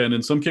 And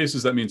in some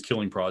cases, that means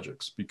killing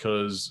projects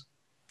because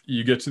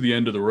you get to the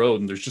end of the road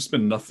and there's just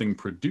been nothing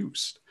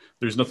produced.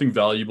 There's nothing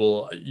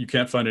valuable. You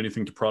can't find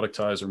anything to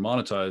productize or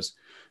monetize.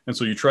 And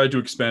so you try to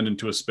expand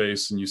into a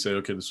space and you say,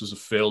 okay, this was a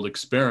failed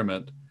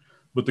experiment.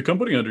 But the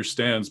company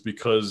understands,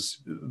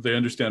 because they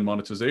understand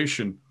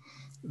monetization,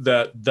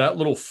 that that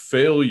little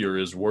failure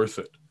is worth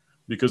it.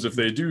 Because if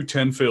they do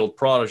 10 failed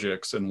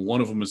projects and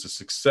one of them is a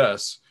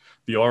success,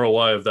 the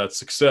ROI of that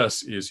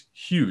success is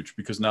huge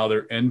because now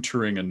they're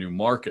entering a new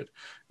market.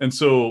 And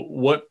so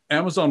what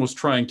Amazon was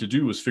trying to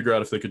do was figure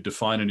out if they could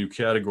define a new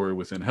category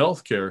within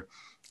healthcare,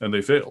 and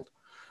they failed.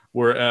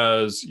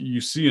 Whereas you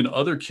see in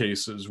other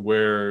cases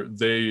where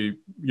they,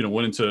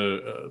 went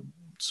into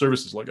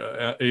services like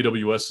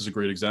AWS is a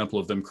great example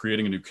of them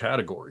creating a new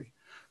category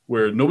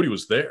where nobody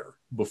was there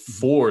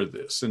before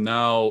this. And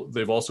now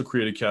they've also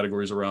created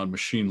categories around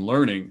machine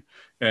learning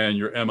and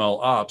your ML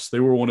ops. They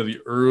were one of the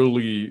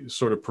early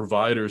sort of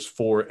providers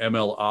for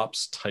ML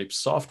ops type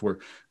software.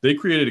 They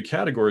created a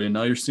category, and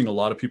now you're seeing a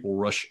lot of people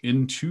rush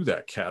into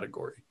that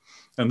category.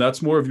 And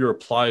that's more of your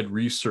applied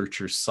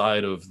researcher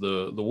side of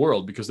the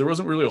world, because there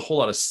wasn't really a whole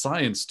lot of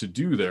science to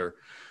do there.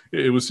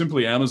 It was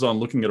simply Amazon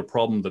looking at a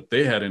problem that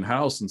they had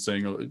in-house and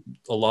saying, oh,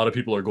 a lot of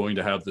people are going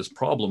to have this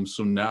problem,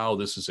 so now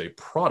this is a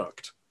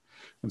product.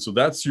 And so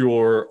that's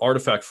your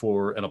artifact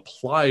for an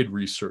applied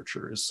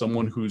researcher, is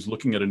someone who's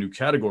looking at a new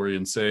category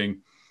and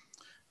saying,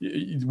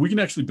 we can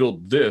actually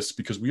build this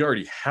because we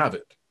already have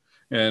it.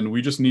 And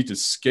we just need to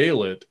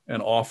scale it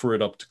and offer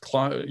it up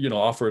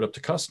to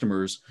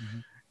customers.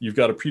 You've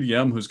got a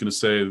PDM who's going to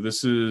say,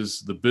 this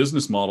is the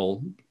business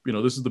model,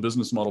 this is the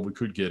business model we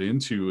could get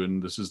into,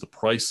 and this is the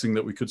pricing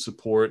that we could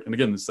support. And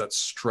again, it's that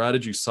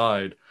strategy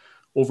side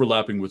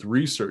overlapping with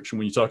research. And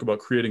when you talk about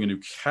creating a new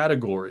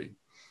category,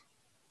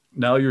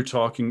 now you're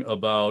talking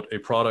about a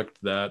product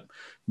that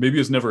maybe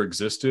has never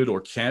existed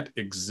or can't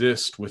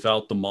exist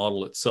without the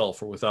model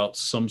itself or without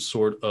some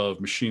sort of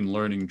machine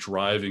learning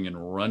driving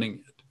and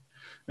running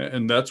it.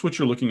 And that's what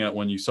you're looking at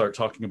when you start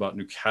talking about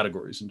new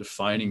categories and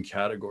defining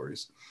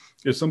categories.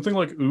 It's something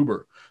like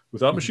Uber.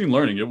 Without machine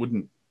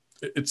learning,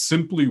 it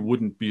simply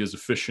wouldn't be as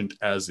efficient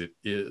as it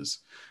is.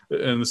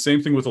 And the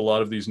same thing with a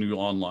lot of these new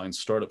online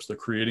startups. They're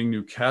creating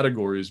new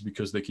categories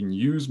because they can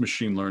use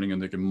machine learning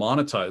and they can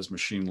monetize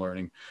machine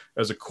learning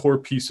as a core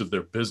piece of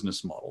their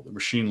business model. The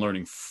machine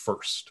learning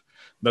first.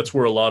 That's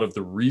where a lot of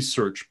the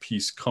research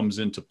piece comes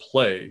into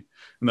play.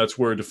 And that's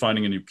where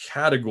defining a new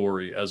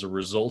category as a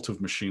result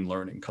of machine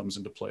learning comes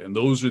into play. And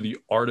those are the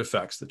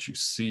artifacts that you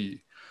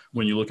see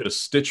when you look at a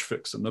Stitch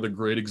Fix, another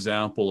great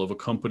example of a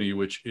company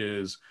which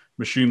is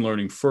machine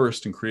learning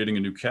first and creating a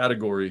new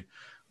category.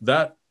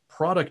 That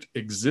product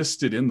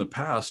existed in the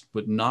past,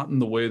 but not in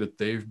the way that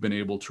they've been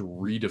able to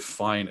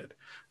redefine it.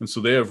 And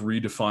so they have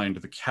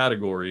redefined the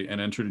category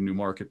and entered a new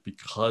market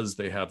because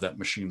they have that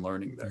machine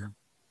learning there.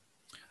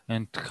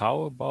 And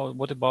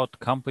what about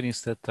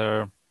companies that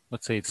are,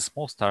 let's say it's a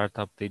small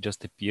startup, they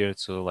just appeared,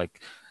 so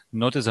like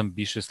not as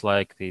ambitious,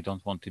 like they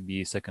don't want to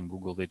be second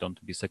Google, they don't want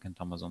to be second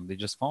Amazon. They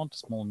just found a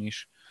small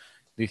niche.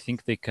 They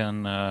think they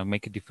can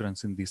make a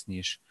difference in this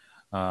niche.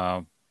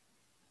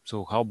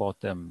 So how about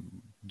them?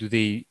 Do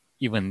they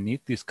even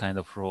need this kind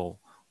of role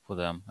for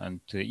them?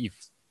 And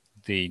if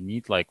they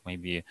need, like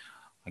maybe,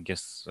 I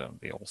guess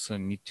they also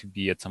need to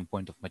be at some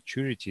point of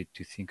maturity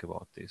to think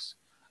about this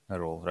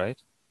role, right?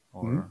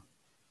 Or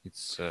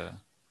it's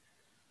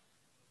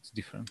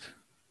different.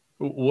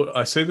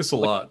 I say this a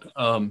lot.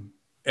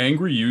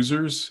 Angry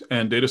users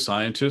and data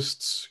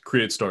scientists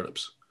create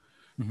startups.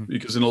 Mm-hmm.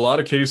 Because in a lot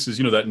of cases,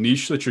 that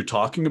niche that you're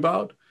talking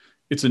about,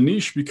 it's a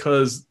niche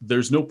because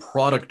there's no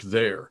product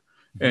there.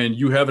 And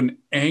you have an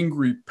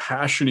angry,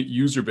 passionate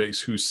user base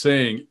who's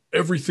saying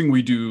everything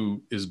we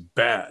do is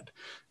bad.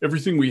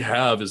 Everything we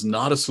have is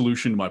not a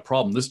solution to my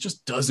problem. This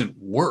just doesn't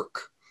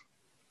work.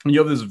 And you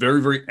have this very,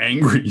 very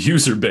angry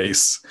user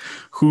base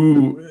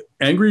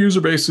angry user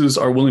bases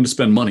are willing to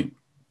spend money.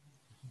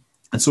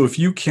 And so if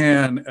you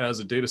can, as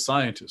a data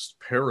scientist,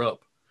 pair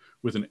up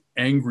with an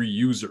angry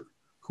user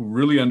who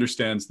really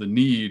understands the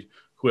need,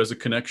 who has a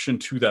connection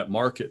to that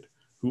market,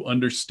 who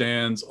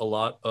understands a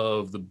lot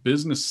of the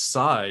business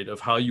side of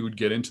how you would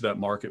get into that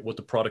market, what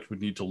the product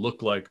would need to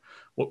look like,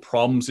 what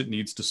problems it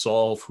needs to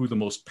solve, who the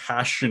most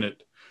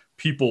passionate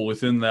people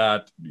within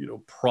that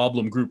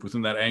problem group,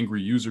 within that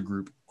angry user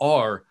group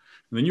are.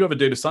 And then you have a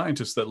data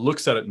scientist that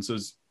looks at it and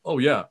says, oh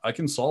yeah, I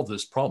can solve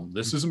this problem.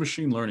 This is a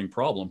machine learning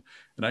problem,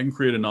 and I can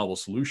create a novel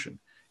solution.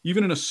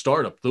 Even in a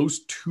startup,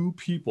 those two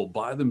people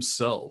by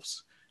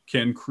themselves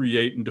can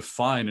create and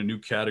define a new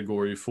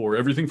category for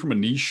everything from a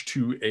niche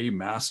to a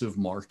massive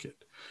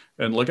market.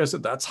 And like I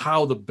said, that's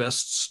how the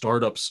best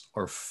startups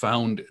are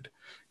founded,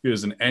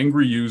 is an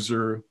angry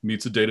user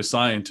meets a data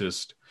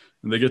scientist,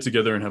 and they get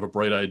together and have a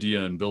bright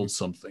idea and build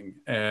something.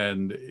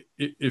 And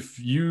if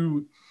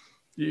you,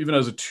 even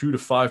as a 2 to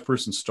 5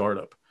 person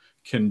startup,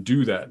 can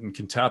do that and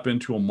can tap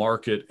into a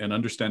market and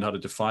understand how to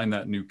define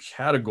that new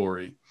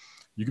category,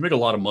 you can make a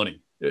lot of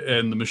money.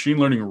 And the machine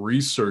learning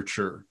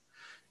researcher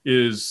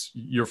is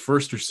your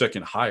first or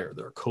second hire.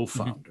 They're a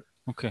co-founder.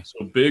 Mm-hmm. Okay.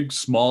 So big,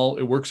 small,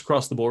 it works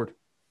across the board.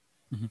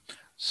 Mm-hmm.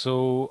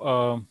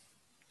 So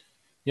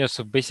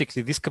so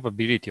basically this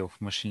capability of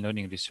machine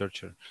learning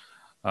researcher,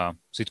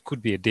 so it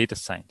could be a data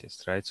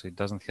scientist, right? So it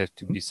doesn't have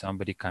to be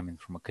somebody coming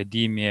from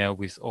academia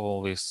with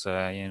all these,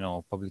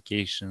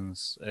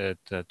 publications at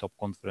top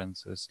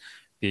conferences,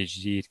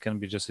 PhD. It can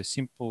be just a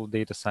simple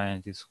data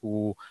scientist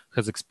who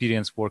has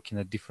experience working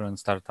at different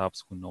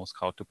startups, who knows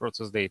how to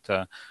process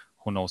data,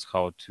 who knows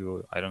how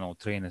to,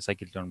 train a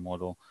scikit-learn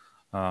model.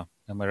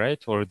 Am I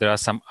right? Or there are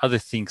some other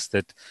things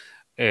that,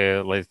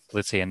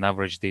 let's say, an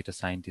average data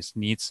scientist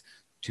needs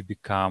to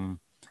become,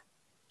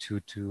 to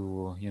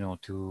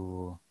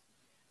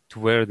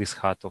wear this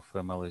hat of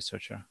ML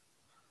researcher?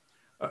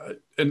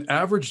 An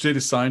average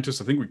data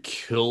scientist, I think, would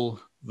kill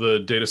the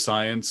data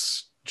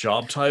science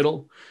job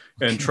title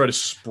and try to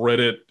spread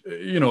it,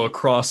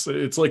 across.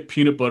 It's like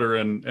peanut butter,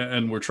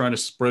 and we're trying to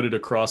spread it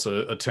across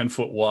a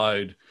 10-foot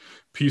wide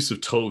piece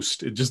of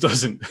toast. It just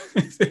doesn't,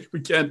 we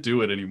can't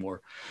do it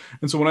anymore.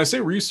 And so when I say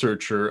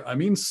researcher, I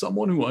mean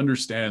someone who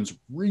understands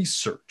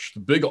research,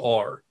 the big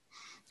R.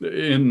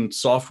 In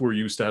software,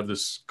 you used to have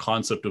this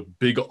concept of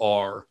big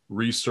R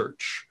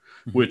research,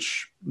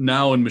 which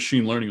now in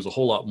machine learning is a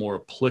whole lot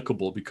more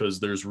applicable because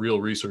there's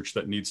real research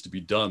that needs to be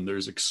done.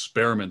 There's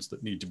experiments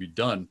that need to be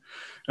done.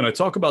 And I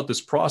talk about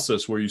this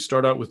process where you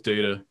start out with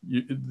data.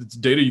 It's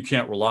data you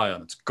can't rely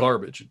on. It's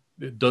garbage.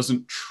 It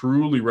doesn't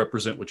truly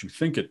represent what you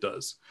think it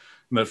does.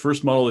 And that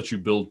first model that you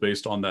build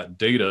based on that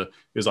data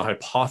is a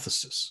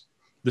hypothesis.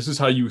 This is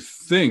how you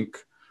think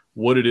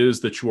what it is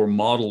that you are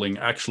modeling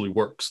actually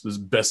works. This is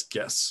best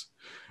guess.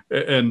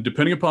 And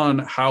depending upon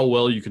how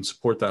well you can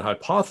support that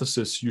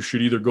hypothesis, you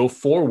should either go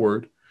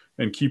forward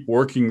and keep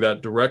working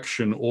that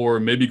direction, or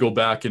maybe go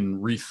back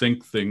and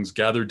rethink things,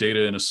 gather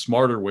data in a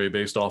smarter way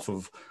based off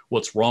of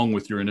what's wrong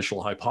with your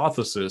initial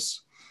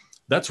hypothesis.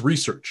 That's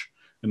research.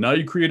 And now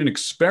you create an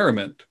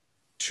experiment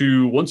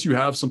to, once you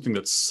have something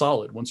that's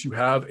solid, once you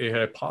have a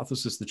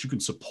hypothesis that you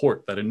can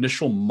support, that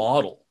initial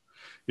model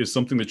is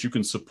something that you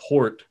can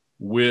support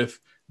with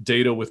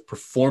data, with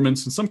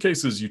performance. In some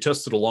cases, you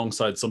test it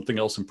alongside something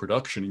else in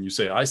production and you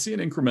say, I see an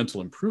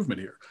incremental improvement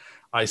here.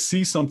 I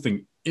see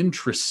something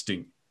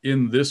interesting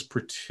in this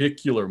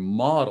particular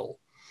model.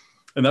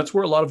 And that's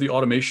where a lot of the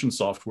automation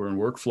software and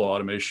workflow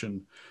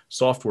automation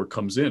software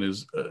comes in,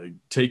 is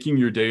taking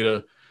your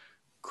data,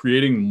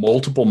 creating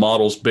multiple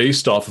models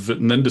based off of it,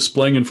 and then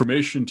displaying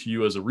information to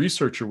you as a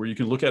researcher where you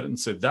can look at it and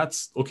say,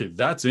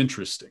 that's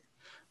interesting.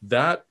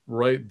 That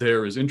right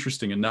there is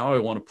interesting. And now I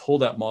want to pull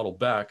that model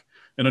back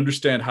and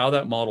understand how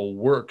that model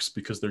works,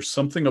 because there's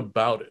something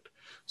about it,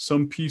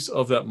 some piece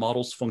of that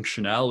model's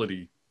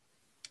functionality.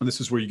 And this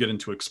is where you get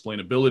into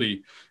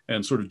explainability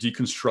and sort of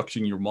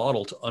deconstructing your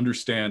model to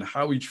understand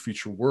how each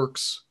feature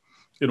works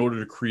in order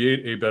to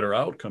create a better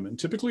outcome. And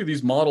typically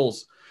these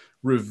models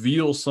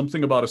reveal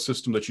something about a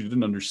system that you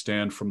didn't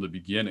understand from the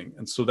beginning.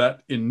 And so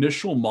that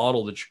initial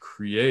model that you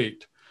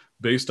create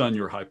based on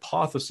your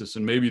hypothesis,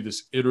 and maybe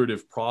this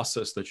iterative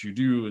process that you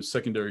do as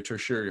secondary,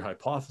 tertiary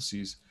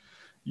hypotheses,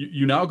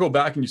 you now go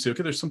back and you say,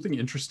 okay, there's something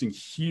interesting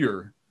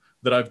here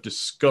that I've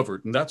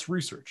discovered, and that's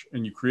research.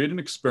 And you create an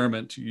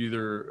experiment to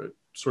either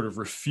sort of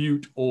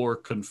refute or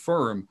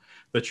confirm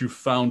that you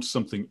found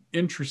something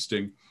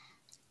interesting.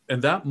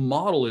 And that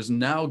model is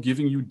now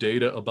giving you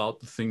data about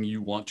the thing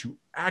you want to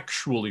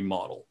actually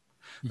model.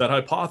 That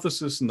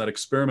hypothesis and that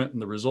experiment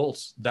and the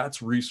results,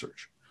 that's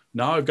research.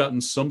 Now I've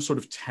gotten some sort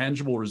of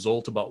tangible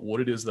result about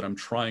what it is that I'm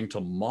trying to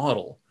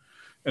model.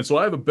 And so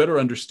I have a better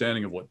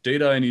understanding of what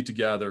data I need to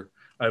gather.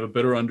 I have a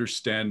better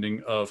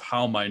understanding of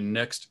how my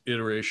next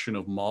iteration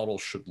of model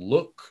should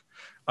look.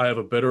 I have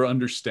a better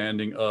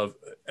understanding of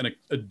an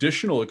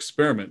additional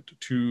experiment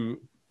to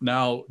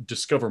now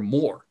discover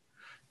more.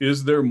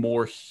 Is there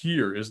more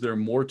here? Is there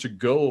more to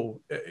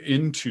go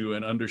into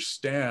and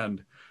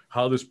understand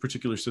how this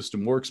particular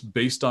system works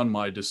based on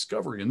my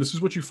discovery? And this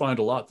is what you find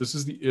a lot. This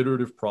is the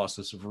iterative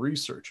process of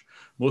research.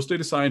 Most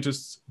data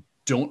scientists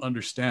don't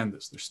understand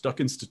this. They're stuck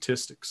in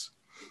statistics.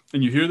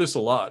 And you hear this a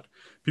lot.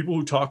 People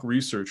who talk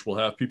research will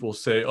have people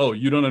say, oh,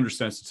 you don't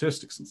understand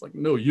statistics. And it's like,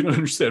 no, you don't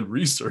understand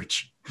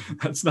research.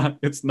 It's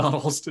not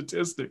all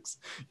statistics.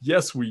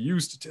 Yes, we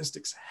use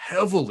statistics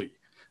heavily.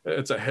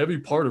 It's a heavy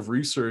part of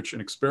research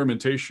and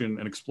experimentation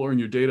and exploring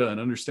your data and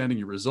understanding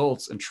your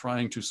results and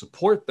trying to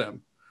support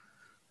them.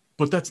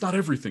 But that's not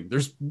everything.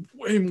 There's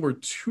way more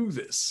to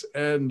this.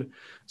 And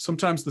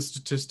sometimes the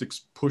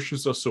statistics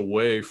pushes us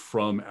away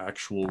from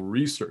actual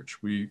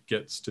research. We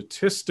get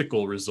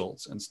statistical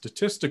results and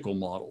statistical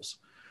models,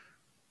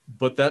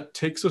 but that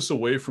takes us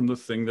away from the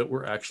thing that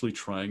we're actually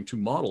trying to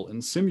model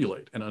and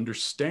simulate and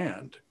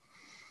understand.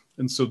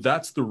 And so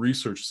that's the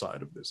research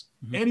side of this.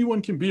 Mm-hmm.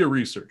 Anyone can be a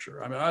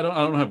researcher. I mean, I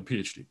don't have a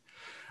PhD.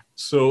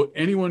 So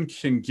anyone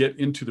can get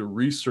into the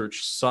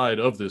research side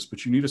of this,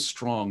 but you need a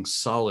strong,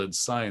 solid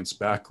science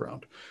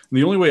background. And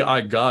the only way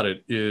I got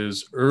it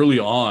is early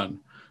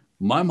on,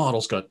 my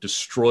models got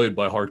destroyed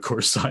by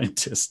hardcore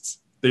scientists.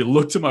 They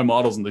looked at my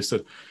models and they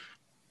said,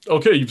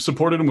 okay, you've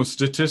supported them with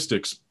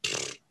statistics.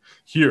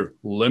 Here,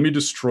 let me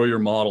destroy your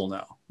model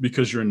now,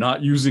 because you're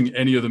not using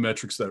any of the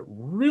metrics that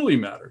really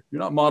matter.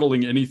 You're not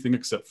modeling anything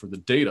except for the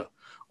data.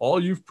 All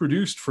you've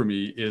produced for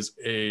me is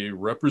a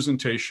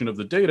representation of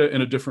the data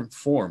in a different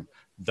form.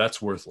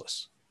 That's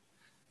worthless.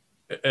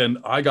 And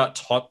I got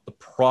taught the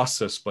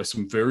process by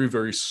some very,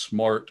 very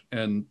smart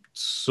and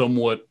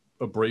somewhat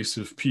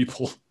abrasive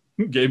people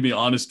who gave me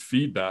honest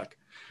feedback.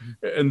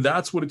 And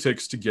that's what it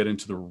takes to get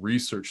into the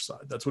research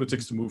side. That's what it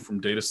takes to move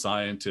from data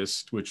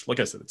scientist, which,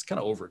 like I said, it's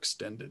kind of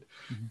overextended,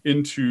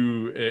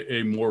 into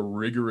a more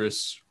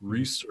rigorous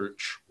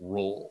research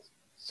role.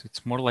 So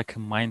it's more like a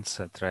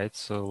mindset, right?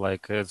 So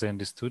like, as I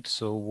understood,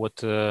 so what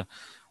the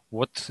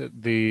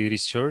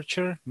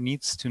researcher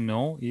needs to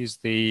know is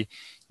they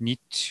need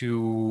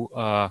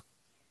to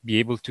be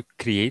able to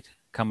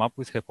come up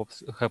with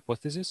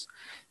hypotheses.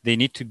 They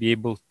need to be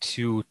able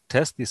to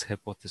test these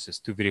hypotheses,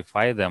 to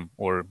verify them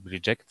or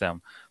reject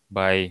them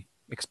by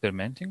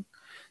experimenting.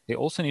 They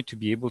also need to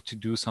be able to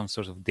do some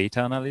sort of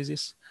data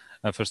analysis.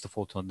 First of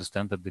all, to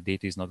understand that the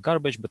data is not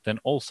garbage, but then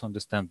also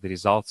understand the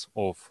results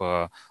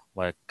of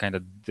like kind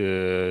of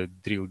the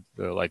drill,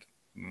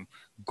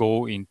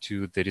 go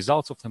into the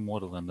results of the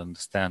model and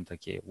understand,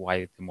 okay,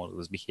 why the model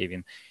is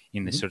behaving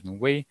in a certain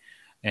way,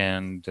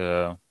 and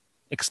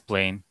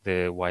explain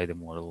why the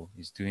model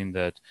is doing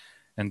that.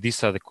 And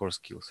these are the core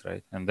skills,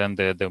 right? And then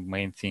the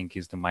main thing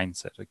is the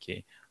mindset.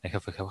 Okay, I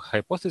have a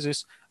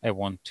hypothesis. I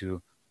want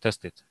to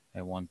test it.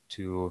 I want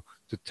to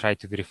try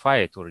to verify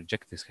it or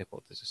reject this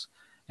hypothesis.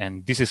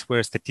 And this is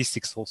where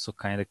statistics also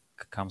kind of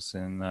comes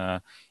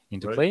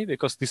into play,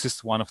 because this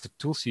is one of the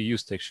tools you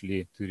use to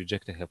actually to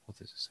reject a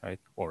hypothesis, right?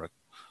 Or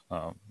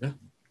to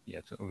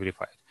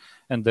verify it.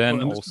 And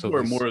then and also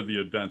where more of the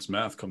advanced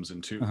math comes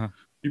into.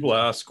 People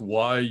ask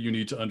why you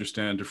need to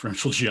understand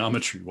differential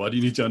geometry. Why do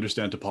you need to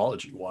understand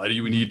topology? Why do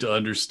you need to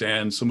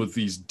understand some of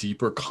these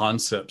deeper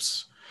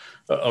concepts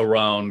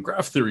around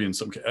graph theory? And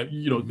some,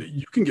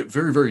 you can get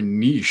very, very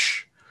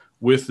niche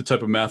with the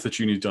type of math that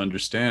you need to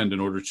understand in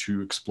order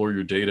to explore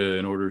your data,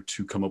 in order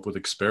to come up with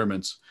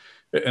experiments.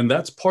 And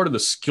that's part of the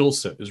skill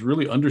set, is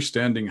really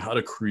understanding how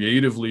to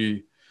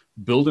creatively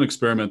build an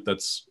experiment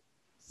that's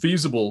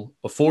feasible,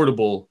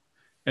 affordable,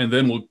 and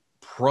then will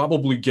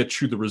probably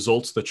get you the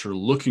results that you're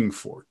looking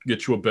for,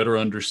 get you a better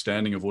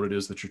understanding of what it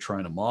is that you're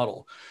trying to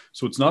model.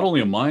 So it's not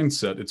only a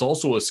mindset, it's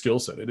also a skill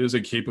set. It is a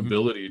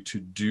capability to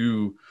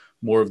do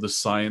more of the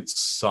science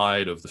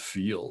side of the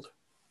field.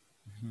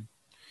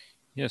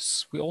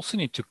 Yes, we also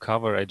need to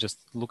cover, I just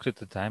looked at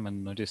the time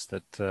and noticed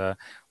that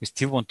we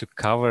still want to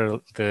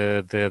cover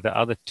the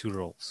other two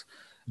roles.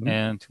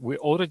 And we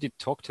already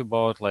talked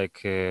about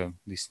like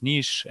this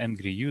niche,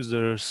 angry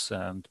users,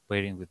 and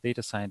pairing with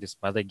data scientists.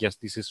 But I guess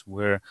this is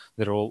where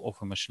the role of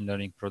a machine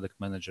learning product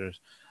manager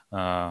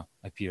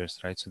appears,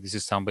 right? So this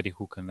is somebody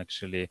who can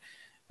actually,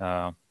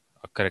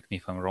 correct me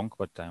if I'm wrong,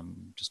 but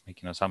I'm just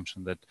making an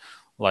assumption that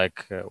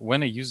like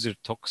when a user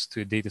talks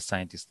to a data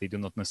scientist, they do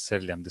not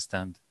necessarily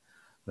understand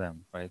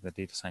them, right? The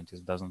data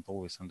scientist doesn't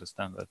always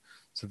understand that.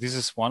 So this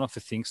is one of the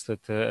things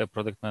that a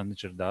product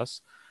manager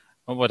does.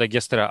 But I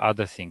guess there are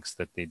other things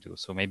that they do.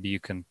 So maybe you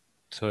can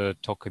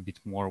talk a bit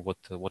more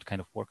what kind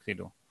of work they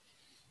do.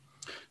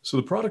 So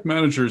the product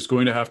manager is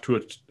going to have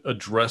to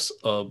address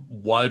a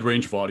wide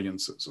range of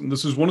audiences. And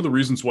this is one of the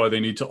reasons why they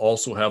need to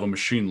also have a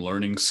machine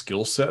learning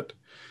skill set.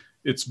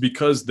 It's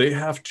because they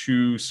have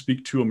to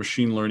speak to a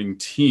machine learning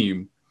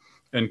team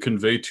and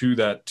convey to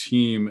that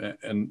team.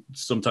 And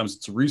sometimes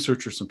it's a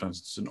researcher, sometimes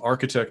it's an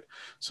architect,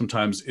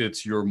 sometimes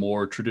it's your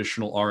more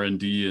traditional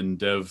R&D and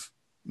dev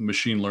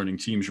machine learning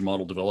teams, your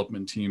model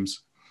development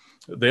teams.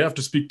 They have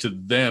to speak to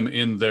them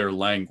in their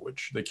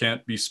language. They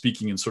can't be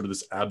speaking in sort of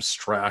this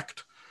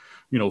abstract,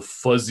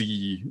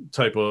 fuzzy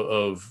type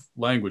of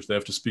language. They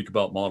have to speak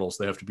about models.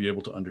 They have to be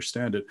able to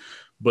understand it.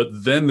 But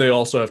then they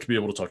also have to be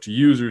able to talk to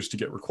users to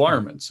get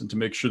requirements and to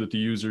make sure that the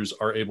users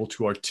are able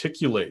to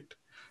articulate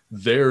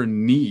their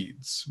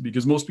needs,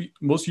 because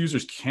most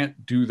users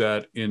can't do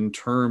that in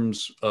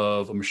terms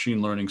of a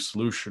machine learning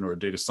solution or a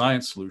data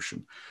science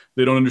solution.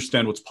 They don't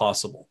understand what's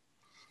possible.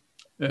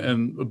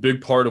 And a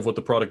big part of what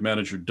the product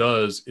manager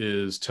does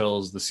is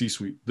tells the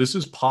C-suite, this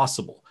is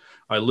possible.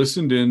 I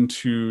listened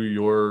into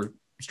your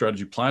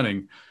strategy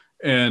planning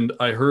and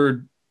I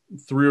heard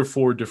 3 or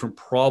 4 different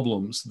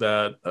problems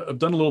that I've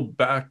done a little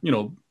back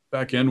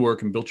end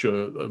work and built you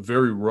a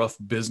very rough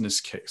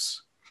business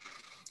case.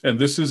 And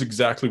this is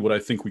exactly what I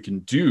think we can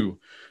do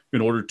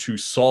in order to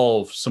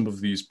solve some of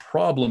these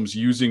problems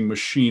using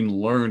machine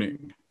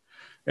learning.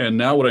 And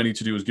now what I need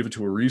to do is give it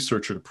to a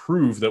researcher to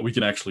prove that we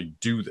can actually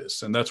do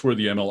this. And that's where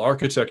the ML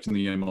architect and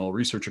the ML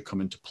researcher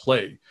come into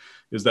play,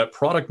 is that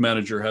product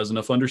manager has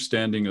enough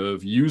understanding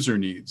of user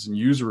needs and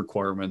user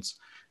requirements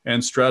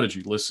and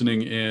strategy,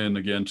 listening in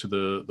again to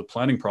the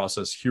planning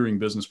process, hearing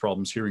business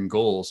problems, hearing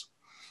goals,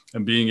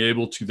 and being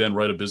able to then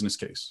write a business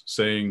case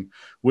saying,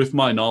 with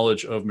my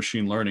knowledge of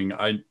machine learning,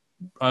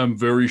 I'm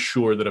very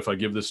sure that if I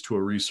give this to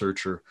a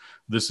researcher,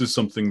 this is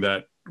something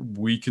that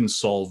we can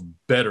solve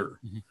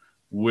better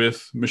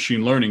with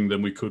machine learning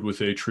than we could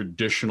with a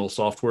traditional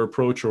software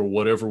approach or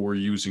whatever we're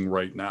using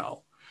right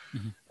now.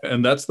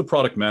 And that's the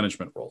product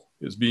management role,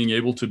 is being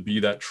able to be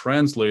that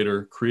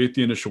translator, create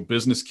the initial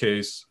business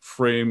case,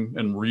 frame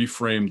and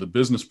reframe the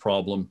business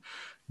problem,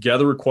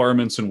 gather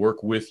requirements and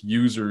work with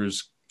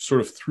users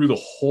sort of through the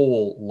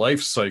whole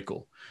life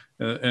cycle,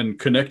 and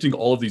connecting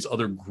all of these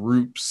other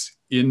groups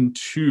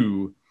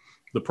into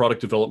the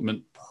product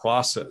development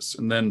process,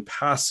 and then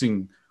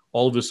passing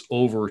all of this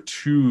over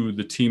to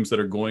the teams that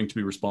are going to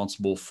be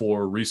responsible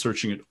for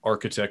researching it,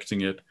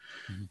 architecting it,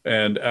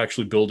 and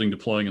actually building,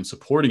 deploying, and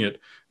supporting it.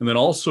 And then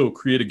also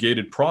create a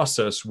gated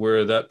process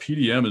where that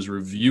PDM is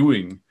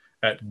reviewing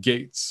at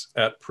gates,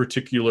 at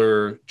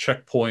particular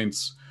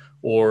checkpoints,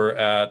 or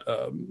at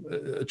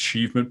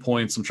achievement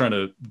points. I'm trying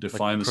to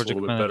define this a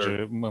little bit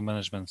better.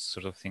 Management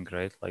sort of thing,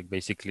 right? Like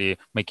basically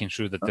making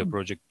sure that the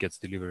project gets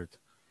delivered.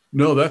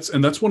 No, that's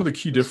one of the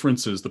key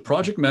differences. The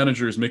project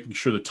manager is making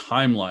sure the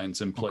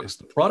timeline's in place.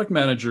 The product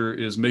manager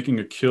is making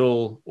a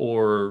kill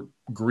or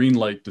green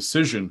light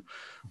decision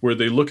where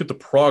they look at the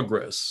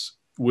progress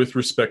with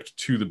respect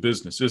to the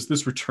business. Is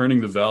this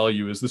returning the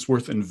value? Is this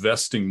worth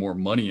investing more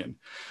money in?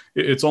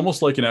 It's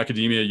almost like in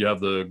academia, you have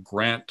the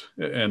grant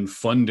and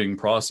funding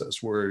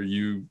process where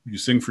you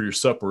sing for your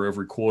supper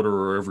every quarter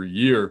or every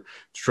year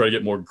to try to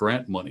get more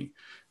grant money.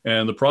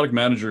 And the product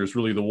manager is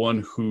really the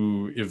one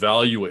who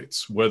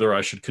evaluates whether I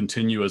should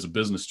continue as a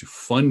business to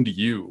fund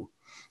you,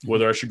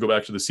 whether I should go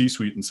back to the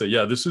C-suite and say,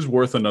 yeah, this is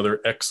worth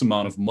another X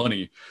amount of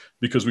money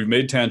because we've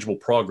made tangible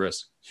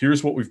progress.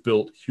 Here's what we've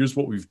built. Here's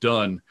what we've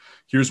done.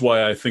 Here's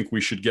why I think we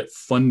should get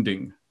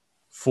funding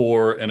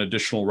for an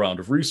additional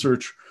round of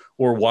research,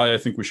 or why I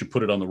think we should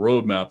put it on the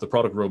roadmap, the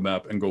product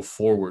roadmap, and go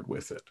forward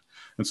with it.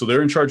 And so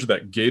they're in charge of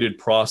that gated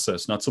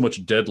process, not so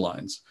much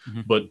deadlines,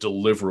 but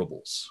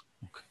deliverables.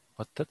 Okay.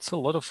 But that's a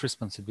lot of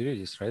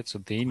responsibilities, right? So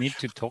they need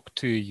to talk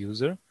to a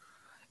user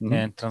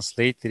and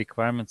translate the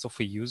requirements of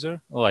a user,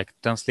 or like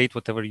translate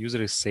whatever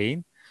user is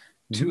saying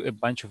to a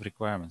bunch of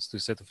requirements, to a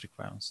set of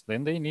requirements.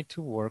 Then they need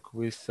to work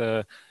with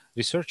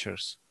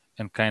researchers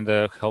and kind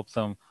of help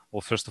them.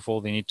 Well, first of all,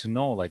 they need to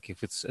know like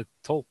if it's at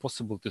all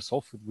possible to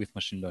solve it with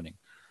machine learning,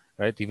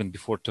 right? Even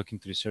before talking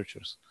to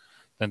researchers.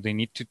 Then they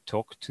need to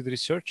talk to the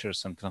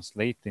researchers and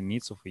translate the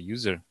needs of a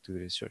user to the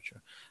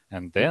researcher.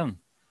 And then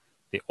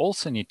they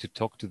also need to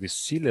talk to the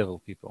C-level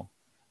people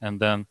and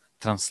then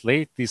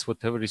translate this,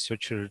 whatever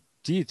researcher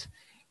did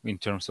in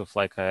terms of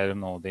like, I don't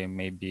know, they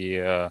maybe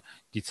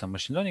did some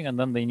machine learning, and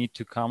then they need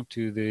to come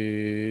to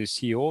the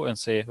CEO and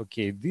say,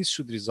 okay, this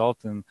should result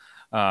in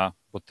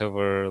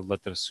whatever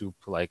letter soup,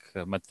 like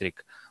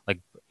metric,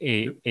 like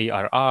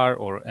ARR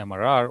or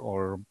MRR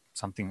or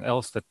something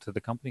else that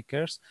the company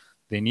cares.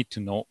 They need to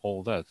know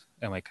all that.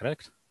 Am I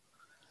correct?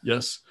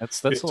 Yes,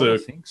 that's a lot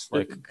of things.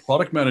 Like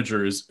product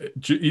manager is,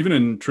 even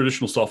in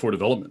traditional software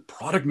development,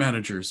 product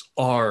managers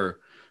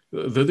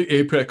they're the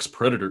apex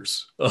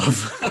predators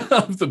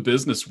of the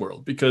business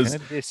world, because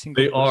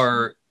they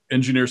are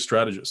engineer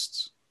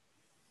strategists.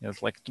 Yeah,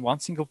 it's like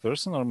one single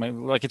person, or maybe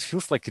like it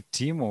feels like a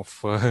team of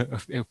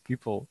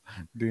people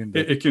doing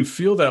that. It can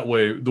feel that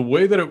way. The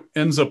way that it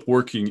ends up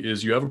working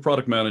is you have a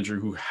product manager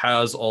who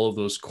has all of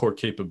those core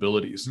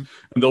capabilities,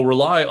 and they'll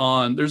rely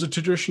on, there's a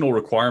traditional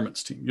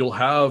requirements team. You'll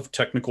have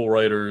technical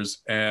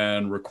writers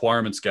and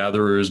requirements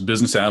gatherers,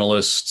 business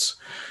analysts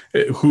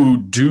who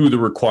do the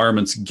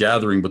requirements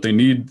gathering, but they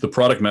need the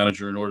product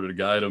manager in order to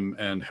guide them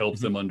and help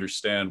them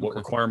understand what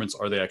requirements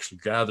are they actually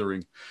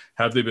gathering.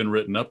 Have they been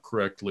written up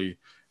correctly?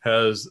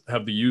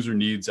 Have the user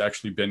needs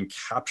actually been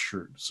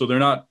captured? So they're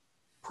not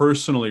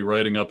personally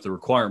writing up the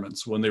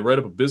requirements. When they write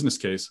up a business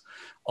case,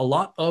 a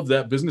lot of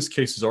that business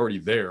case is already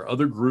there.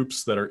 Other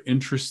groups that are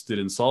interested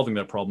in solving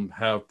that problem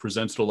have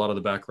presented a lot of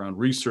the background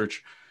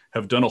research,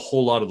 have done a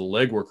whole lot of the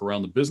legwork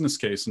around the business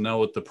case. And now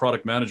what the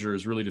product manager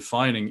is really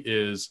defining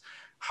is,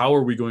 how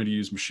are we going to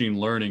use machine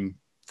learning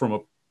from a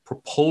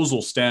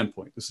proposal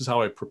standpoint? This is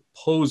how I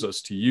propose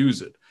us to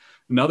use it.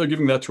 And now they're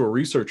giving that to a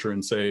researcher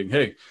and saying,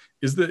 hey,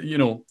 is that,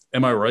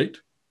 am I right?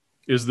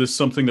 Is this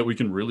something that we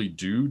can really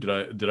do?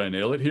 Did I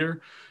nail it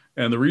here?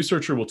 And the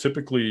researcher will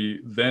typically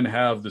then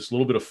have this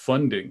little bit of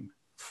funding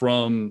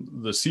from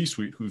the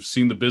C-suite who've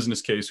seen the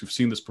business case, who've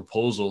seen this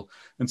proposal,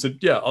 and said,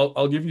 yeah,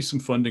 I'll give you some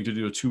funding to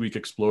do a 2-week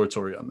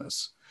exploratory on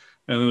this.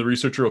 And then the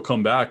researcher will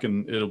come back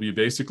and it'll be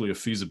basically a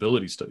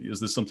feasibility study.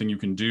 Is this something you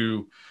can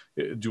do?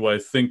 Do I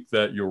think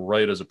that you're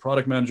right as a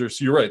product manager?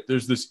 So you're right.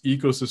 There's this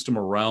ecosystem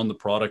around the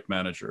product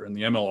manager, and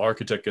the ML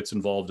architect gets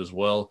involved as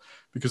well,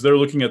 because they're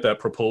looking at that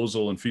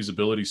proposal and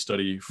feasibility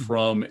study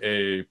from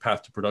a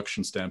path to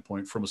production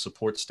standpoint, from a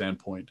support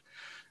standpoint.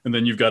 And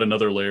then you've got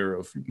another layer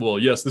of, well,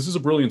 yes, this is a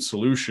brilliant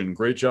solution.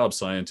 Great job,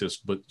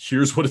 scientist, but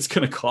here's what it's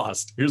going to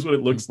cost. Here's what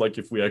it looks like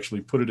if we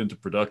actually put it into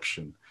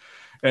production.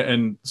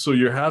 And so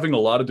you're having a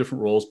lot of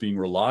different roles being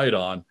relied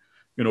on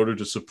in order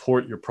to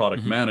support your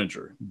product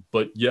manager.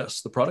 But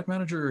yes, the product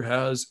manager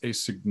has a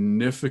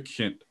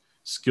significant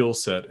skill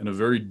set and a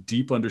very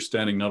deep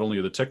understanding, not only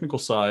of the technical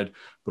side,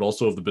 but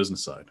also of the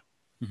business side.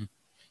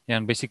 Yeah,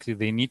 and basically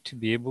they need to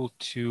be able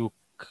to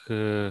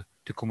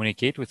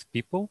communicate with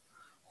people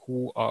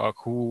who are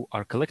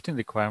collecting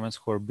requirements,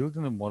 who are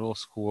building the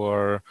models, who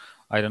are,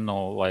 I don't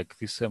know, like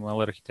this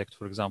ML architect,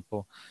 for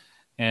example.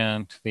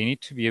 And they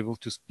need to be able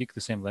to speak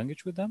the same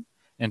language with them.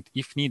 And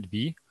if need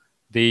be,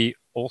 they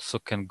also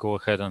can go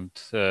ahead and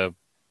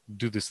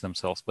do this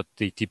themselves, but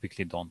they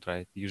typically don't,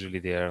 right? Usually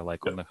they are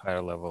like on a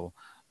higher level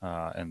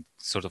and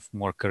sort of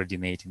more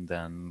coordinating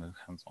than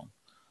hands-on.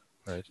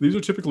 Right. These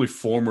are typically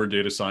former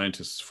data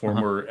scientists,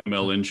 former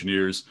ML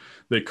engineers.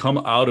 They come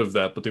out of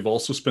that, but they've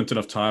also spent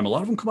enough time. A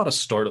lot of them come out of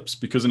startups,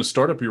 because in a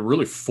startup, you're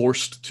really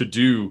forced to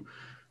do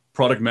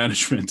product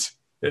management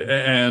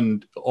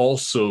and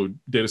also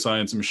data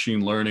science and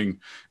machine learning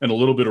and a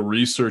little bit of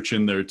research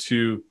in there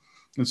too.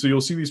 And so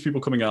you'll see these people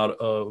coming out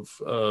of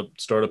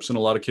startups in a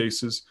lot of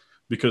cases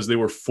because they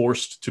were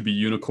forced to be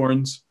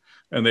unicorns,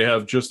 and they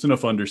have just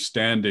enough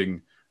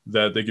understanding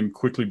that they can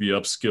quickly be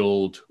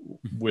upskilled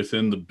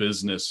within the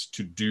business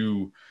to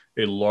do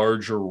a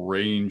larger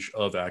range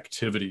of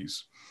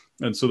activities.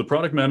 And so the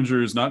product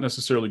manager is not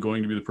necessarily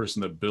going to be the person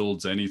that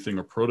builds anything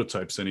or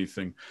prototypes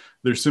anything.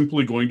 They're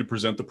simply going to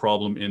present the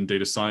problem in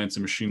data science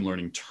and machine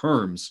learning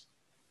terms,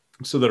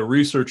 so that a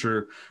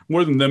researcher,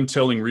 more than them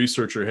telling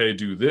researcher, hey,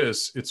 do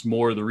this, it's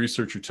more the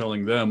researcher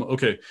telling them,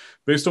 okay,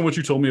 based on what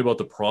you told me about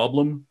the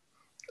problem,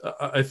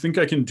 I think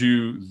I can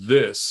do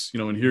this,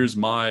 and here's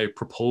my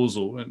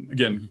proposal. And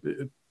again,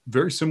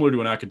 very similar to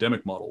an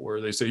academic model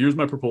where they say, here's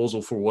my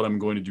proposal for what I'm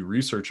going to do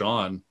research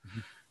on.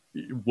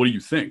 What do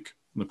you think?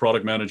 And the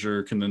product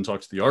manager can then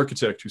talk to the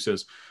architect who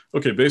says,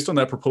 okay, based on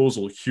that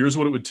proposal, here's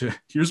what it would take.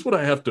 Here's what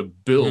I have to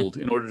build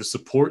in order to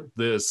support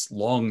this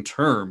long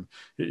term.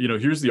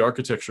 Here's the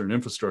architecture and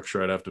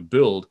infrastructure I'd have to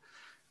build.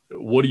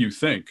 What do you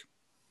think?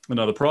 And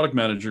now the product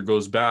manager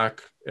goes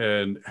back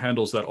and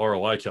handles that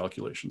ROI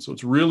calculation. So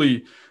it's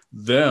really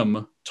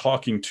them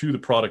talking to the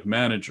product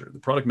manager. The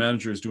product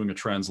manager is doing a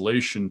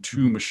translation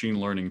to machine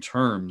learning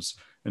terms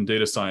and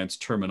data science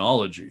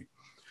terminology.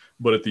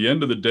 But at the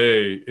end of the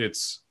day,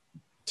 it's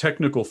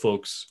technical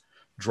folks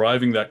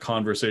driving that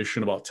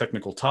conversation about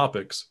technical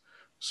topics.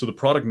 So the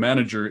product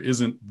manager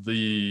isn't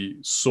the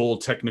sole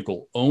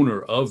technical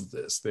owner of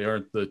this. They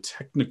aren't the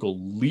technical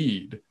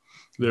lead.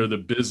 They're the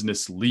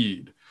business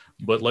lead.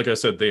 But like I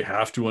said, they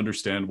have to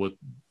understand what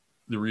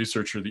the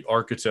researcher, the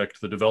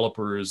architect, the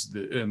developers,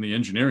 and the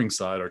engineering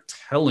side are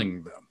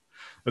telling them.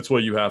 That's why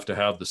you have to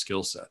have the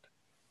skill set.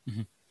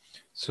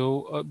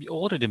 So you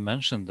already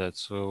mentioned that.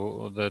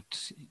 So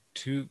that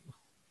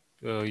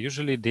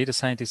usually data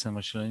scientists and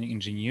machine learning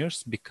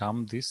engineers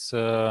become these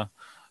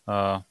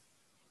product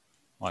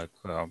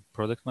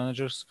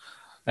managers,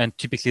 and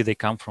typically they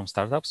come from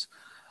startups.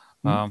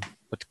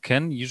 But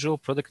can usual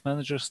product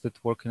managers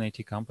that work in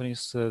IT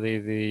companies,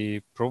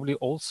 they probably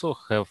also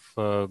have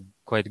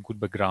quite a good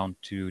background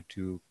to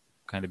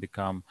kind of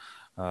become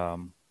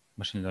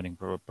machine learning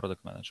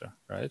product manager,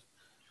 right?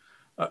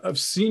 I've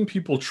seen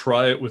people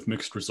try it with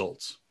mixed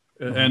results.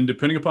 And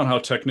depending upon how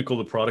technical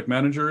the product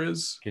manager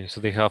is,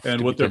 so they have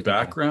and what their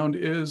background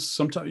is,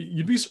 sometimes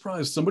you'd be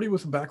surprised. Somebody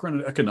with a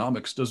background in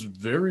economics does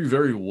very,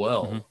 very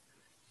well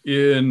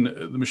in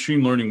the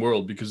machine learning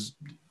world, because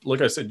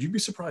like I said, you'd be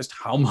surprised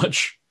how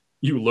much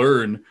you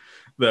learn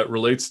that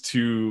relates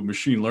to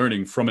machine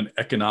learning from an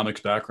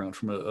economics background,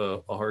 from a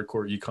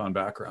hardcore econ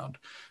background.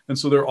 And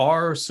so there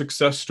are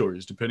success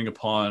stories depending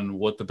upon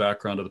what the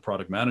background of the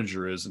product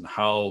manager is and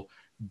how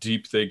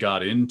deep they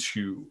got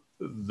into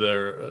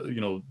their,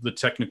 the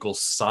technical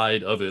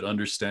side of it,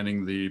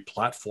 understanding the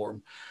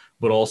platform,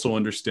 but also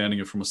understanding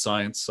it from a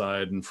science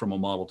side and from a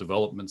model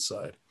development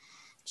side.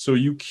 So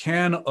you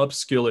can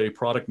upskill a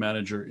product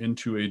manager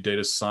into a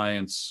data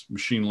science,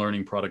 machine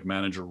learning product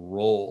manager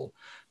role,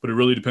 but it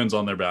really depends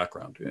on their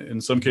background. In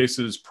some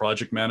cases,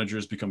 project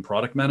managers become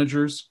product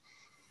managers.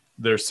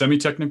 They're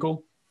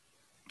semi-technical,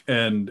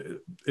 and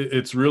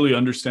it's really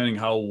understanding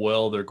how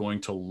well they're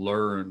going to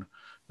learn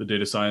the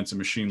data science and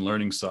machine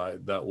learning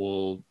side that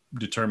will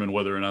determine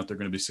whether or not they're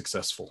going to be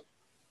successful.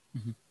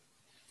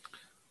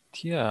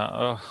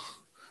 Yeah,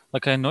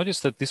 like I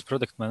noticed that this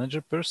product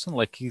manager person,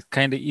 like he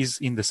kind of is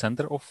in the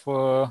center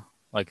of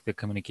like the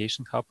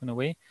communication hub in a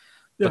way.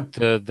 Yeah.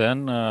 But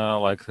then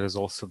like there's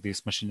also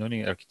this machine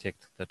learning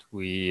architect that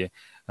we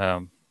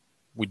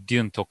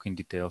didn't talk in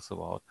details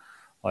about.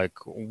 Like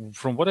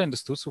from what I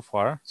understood so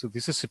far, so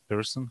this is a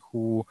person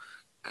who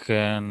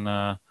can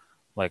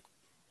like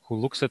who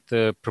looks at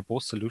the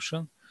proposed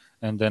solution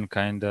and then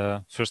kind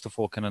of first of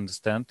all can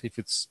understand if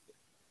it's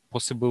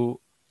possible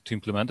to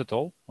implement it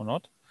all or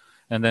not.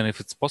 And then if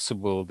it's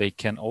possible, they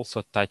can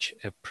also attach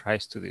a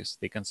price to this.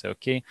 They can say,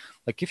 okay,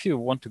 like if you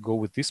want to go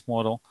with this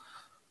model,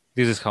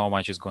 this is how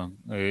much it's going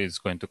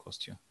to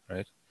cost you,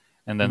 right?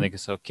 And then they can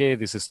say, okay,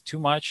 this is too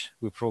much.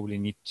 We probably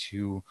need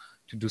to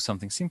do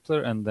something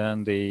simpler. And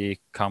then they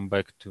come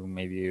back to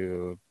maybe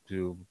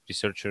to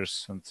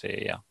researchers and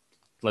say, yeah,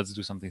 let's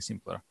do something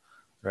simpler,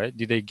 right?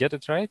 Did they get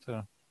it right?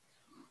 Or?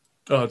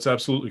 Oh, it's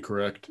absolutely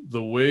correct.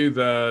 The way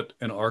that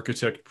an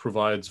architect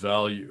provides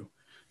value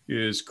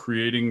is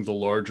creating the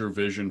larger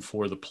vision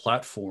for the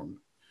platform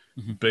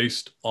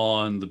based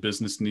on the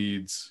business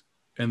needs.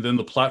 And then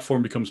the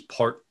platform becomes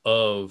part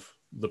of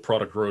the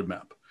product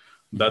roadmap.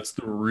 That's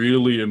the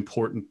really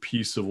important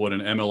piece of what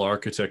an ML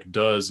architect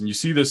does. And you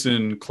see this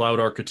in cloud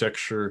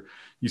architecture,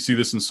 you see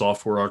this in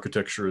software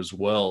architecture as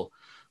well.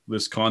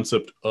 This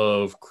concept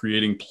of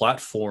creating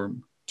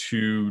platform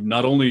to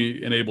not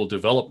only enable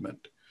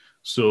development,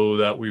 so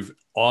that we've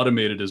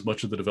automated as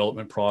much of the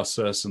development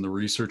process and the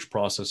research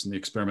process and the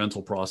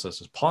experimental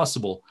process as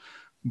possible.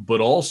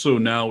 But also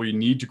now we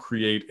need to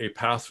create a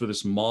path for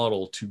this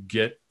model to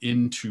get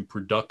into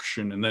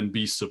production and then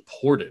be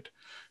supported.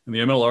 And the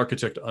ML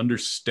architect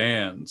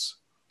understands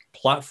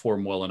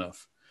platform well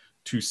enough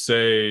to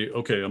say,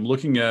 okay, I'm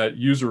looking at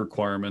user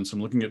requirements,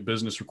 I'm looking at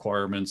business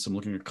requirements, I'm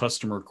looking at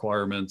customer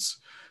requirements,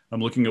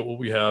 I'm looking at what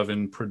we have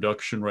in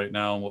production right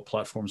now and what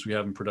platforms we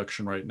have in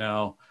production right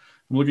now.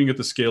 I'm looking at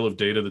the scale of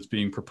data that's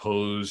being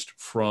proposed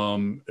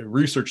from a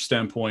research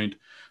standpoint,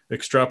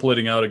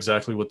 extrapolating out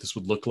exactly what this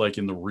would look like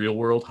in the real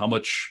world. How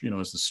much,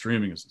 is this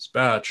streaming, is this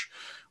batch?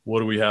 What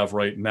do we have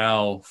right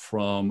now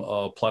from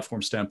a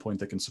platform standpoint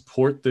that can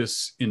support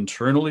this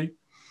internally?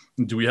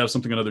 Do we have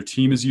something another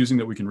team is using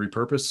that we can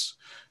repurpose?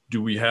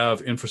 Do we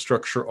have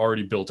infrastructure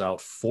already built out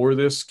for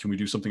this? Can we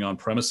do something on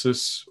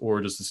premises, or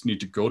does this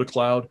need to go to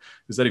cloud?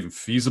 Is that even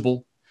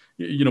feasible?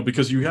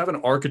 Because you have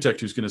an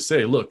architect who's going to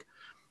say, look,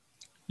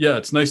 yeah,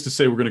 it's nice to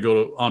say we're going to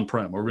go to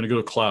on-prem, or we're going to go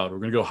to cloud, or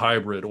we're going to go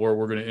hybrid, or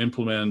we're going to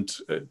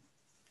implement,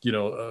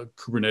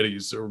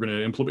 Kubernetes, or we're going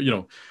to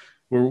implement,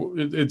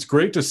 it's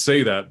great to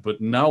say that, but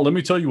now let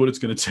me tell you what it's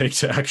going to take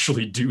to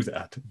actually do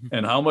that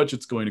and how much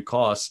it's going to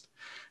cost.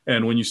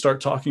 And when you start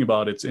talking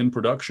about it's in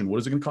production, what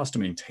is it going to cost to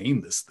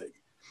maintain this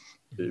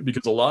thing?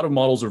 Because a lot of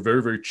models are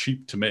very, very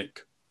cheap to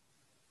make.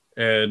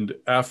 And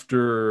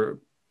after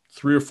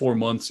 3 or 4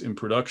 months in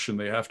production,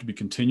 they have to be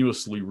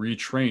continuously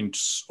retrained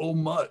so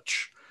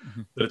much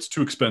that it's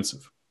too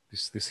expensive.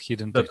 This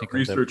hidden that the technical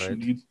research debt, right?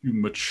 needs to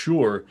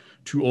mature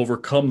to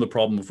overcome the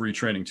problem of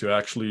retraining, to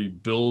actually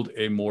build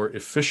a more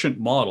efficient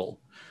model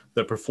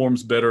that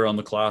performs better on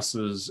the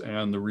classes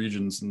and the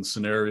regions and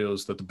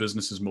scenarios that the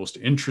business is most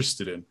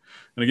interested in.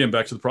 And again,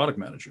 back to the product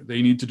manager,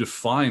 they need to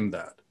define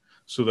that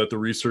so that the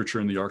researcher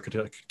and the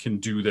architect can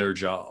do their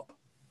job.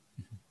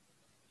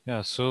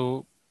 Yeah,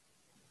 so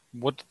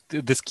what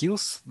the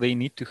skills they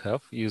need to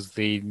have is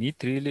they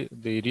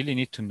really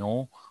need to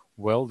know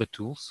well the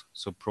tools.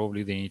 So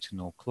probably they need to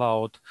know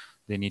cloud,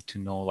 they need to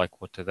know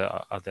like what are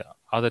the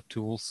other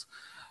tools,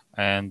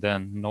 and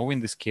then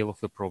knowing the scale of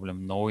the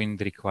problem, knowing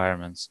the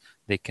requirements,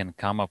 they can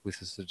come up with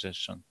a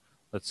suggestion.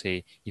 Let's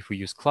say if we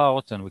use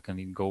cloud, then we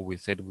can go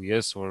with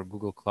AWS or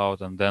Google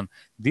Cloud, and then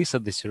these are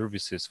the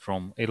services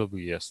from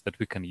AWS that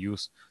we can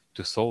use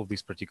to solve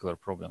this particular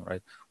problem,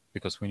 right?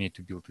 Because we need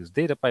to build this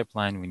data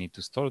pipeline, we need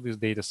to store this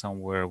data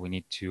somewhere, we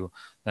need to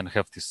then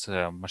have this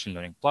machine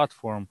learning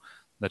platform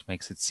that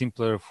makes it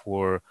simpler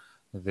for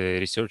the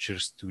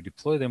researchers to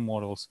deploy their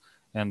models,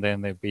 and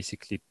then they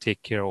basically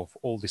take care of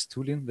all this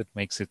tooling that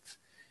makes it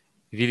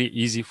really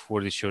easy for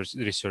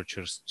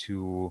researchers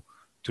to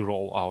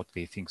roll out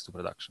the things to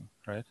production,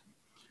 right?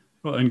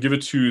 Well, and give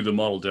it to the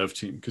model dev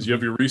team, because you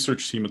have your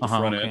research team at the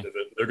front end of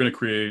it. They're going to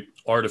create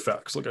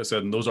artifacts, like I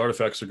said, and those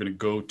artifacts are going to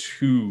go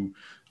to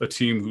a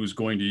team who's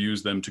going to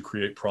use them to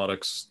create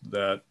products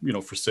that,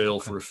 for sale,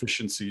 for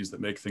efficiencies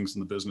that make things in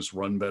the business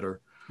run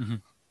better.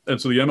 And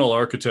so the ML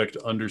architect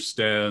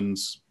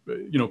understands,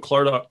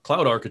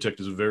 cloud architect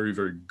is a very,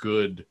 very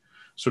good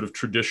sort of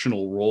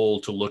traditional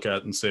role to look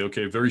at and say,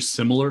 okay, very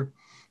similar,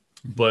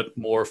 but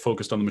more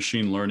focused on the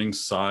machine learning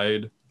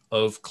side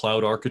of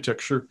cloud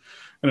architecture.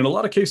 And in a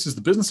lot of cases,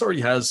 the business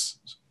already has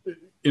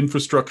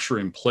infrastructure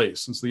in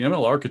place. And so the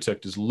ML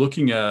architect is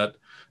looking at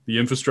the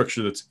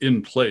infrastructure that's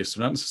in place.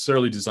 They're not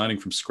necessarily designing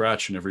from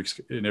scratch in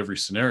every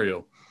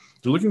scenario.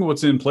 They're looking at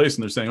what's in place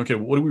and they're saying, okay,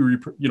 what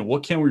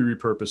can we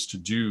repurpose to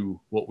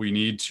do what we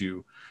need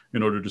to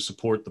in order to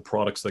support the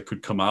products that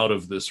could come out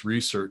of this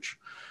research?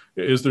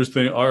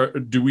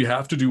 Do we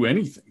have to do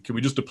anything? Can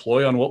we just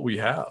deploy on what we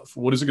have?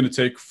 What is it going to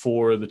take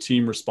for the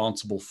team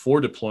responsible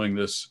for deploying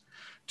this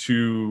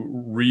to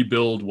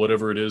rebuild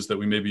whatever it is that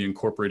we may be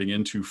incorporating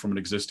into from an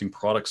existing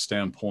product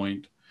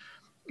standpoint?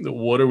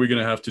 What are we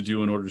going to have to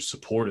do in order to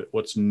support it?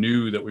 What's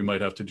new that we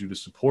might have to do to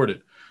support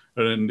it?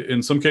 And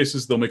in some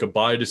cases, they'll make a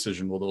buy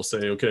decision. Well, they'll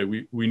say, okay,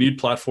 we need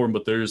platform,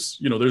 but there's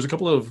a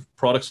couple of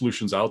product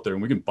solutions out there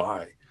and we can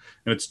buy.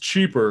 And it's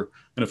cheaper.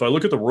 And if I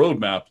look at the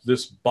roadmap,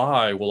 this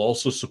buy will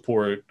also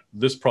support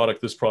this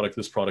product, this product,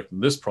 this product,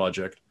 and this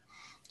project.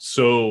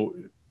 So,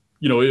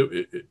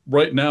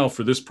 right now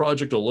for this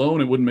project alone,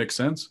 it wouldn't make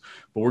sense,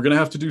 but we're going to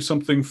have to do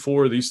something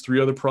for these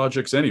 3 other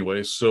projects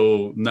anyway.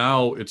 So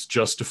now it's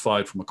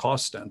justified from a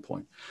cost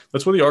standpoint.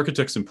 That's why the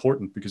architect's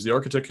important, because the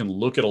architect can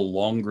look at a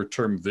longer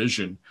term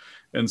vision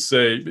and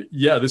say,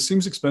 yeah, this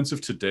seems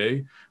expensive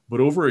today, but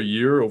over a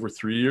year, over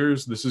 3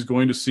 years, this is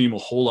going to seem a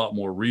whole lot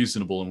more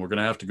reasonable, and we're going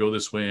to have to go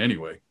this way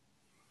anyway.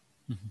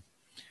 Mm-hmm.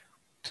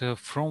 So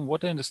from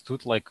what I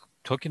understood, like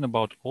talking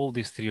about all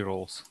these 3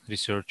 roles,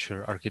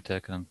 researcher,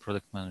 architect, and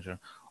product manager,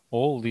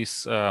 all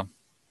these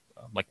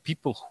like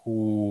people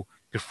who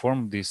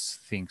perform these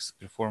things,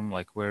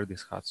 wear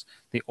these hats,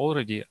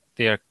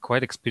 they are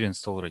quite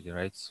experienced already,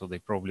 right? So they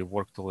probably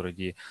worked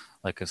already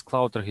like as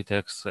cloud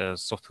architects,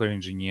 as software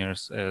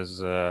engineers,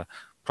 as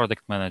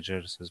product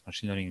managers, as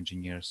machine learning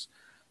engineers.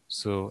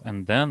 So,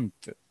 and then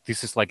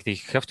this is like they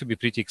have to be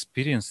pretty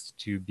experienced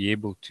to be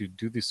able to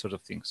do these sort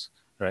of things,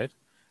 right?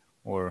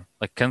 Or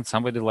like, can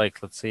somebody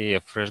like, let's say,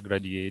 a fresh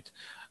graduate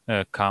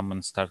come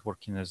and start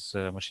working as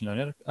a machine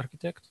learning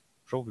architect?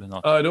 Probably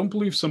not. I don't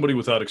believe somebody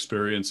without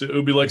experience. It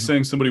would be like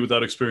saying somebody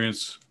without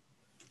experience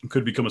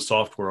could become a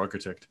software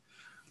architect.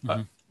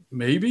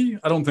 Maybe.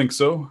 I don't think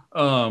so.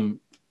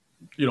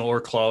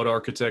 Or cloud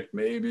architect.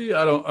 Maybe.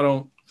 I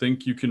don't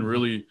think you can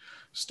really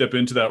step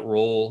into that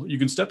role. You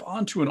can step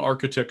onto an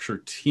architecture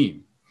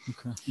team.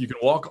 Okay. You can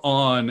walk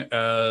on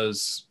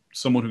as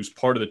someone who's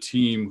part of the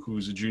team,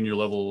 who's a junior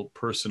level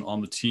person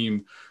on the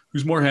team,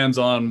 who's more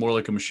hands-on, more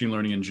like a machine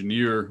learning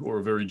engineer or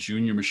a very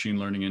junior machine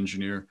learning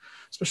engineer,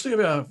 especially if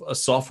you have a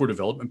software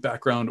development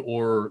background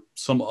or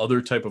some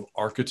other type of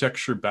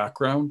architecture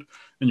background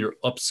and you're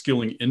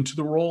upskilling into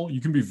the role, you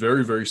can be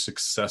very, very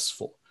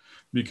successful,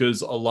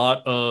 because a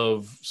lot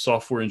of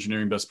software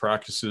engineering best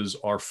practices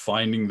are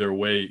finding their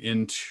way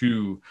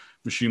into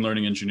machine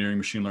learning engineering,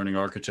 machine learning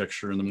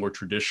architecture, and the more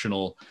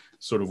traditional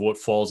sort of what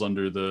falls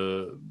under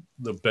the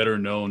better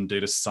known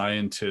data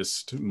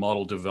scientist,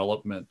 model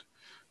development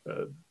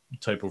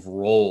type of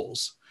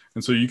roles.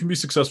 And so you can be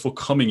successful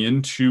coming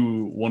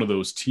into one of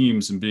those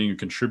teams and being a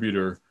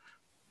contributor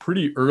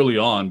pretty early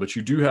on, but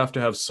you do have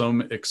to have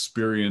some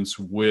experience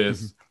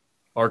with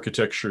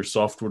architecture,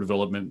 software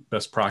development,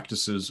 best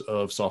practices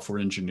of software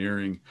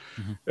engineering,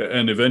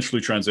 and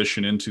eventually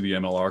transition into the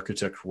ML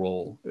architect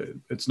role.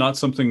 It's not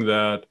something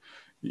that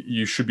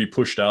you should be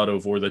pushed out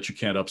of or that you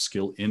can't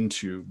upskill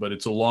into, but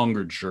it's a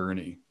longer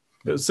journey.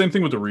 Same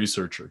thing with the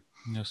researcher.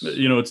 Yes.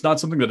 It's not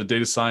something that a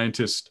data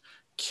scientist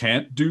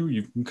can't do.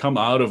 You can come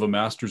out of a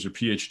master's or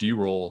PhD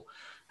role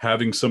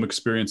having some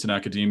experience in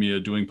academia,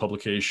 doing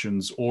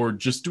publications, or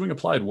just doing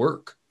applied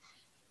work,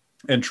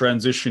 and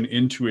transition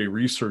into a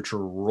researcher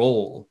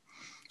role.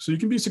 So you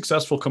can be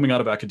successful coming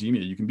out of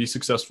academia. You can be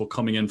successful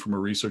coming in from a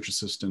research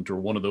assistant or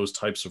one of those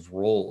types of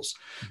roles.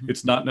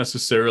 It's not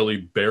necessarily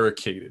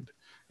barricaded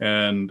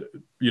and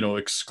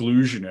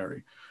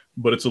exclusionary,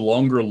 but it's a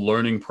longer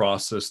learning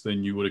process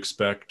than you would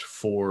expect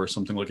for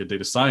something like a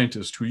data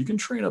scientist, who you can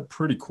train up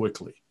pretty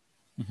quickly.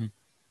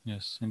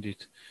 Yes,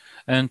 indeed.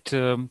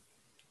 And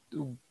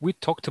we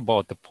talked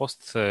about the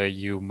posts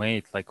you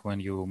made, like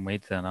when you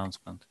made the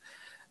announcement.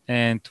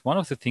 And one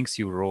of the things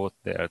you wrote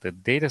there,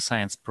 that data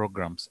science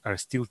programs are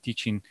still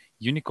teaching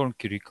unicorn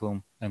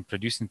curriculum and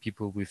producing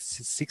people with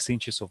 6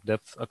 inches of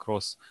depth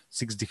across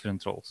 6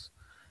 different roles.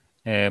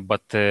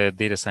 But the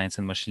data science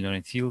and machine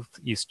learning field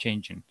is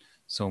changing.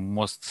 So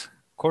most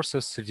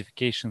courses,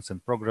 certifications,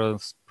 and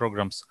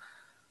programs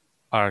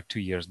are 2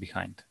 years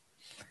behind.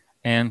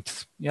 And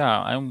yeah,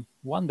 I'm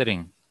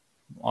wondering,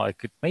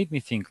 like, it made me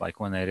think, like,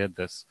 when I read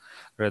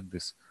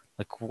this,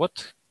 like,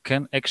 what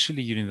can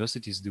actually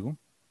universities do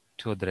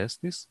to address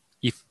this?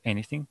 If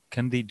anything,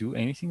 can they do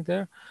anything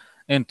there?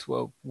 And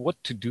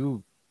what to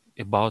do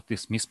about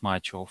this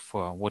mismatch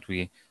of what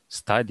we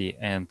study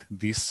and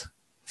these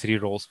 3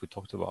 roles we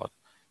talked about?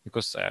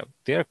 Because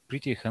they're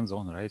pretty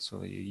hands-on, right?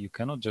 So you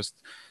cannot just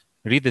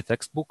read the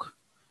textbook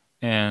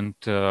and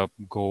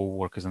go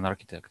work as an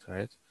architect,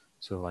 right?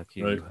 So like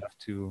you have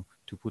to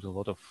put a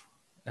lot of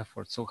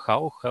effort. So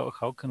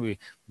how can we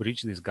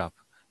bridge this gap,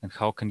 and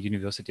how can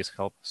universities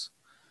help us?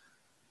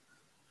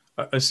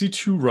 I see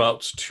 2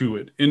 routes to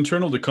it.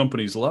 Internal to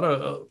companies, a lot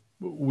of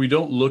we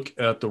don't look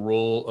at the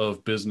role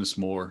of business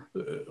more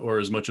or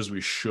as much as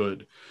we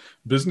should.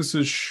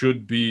 Businesses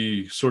should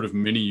be sort of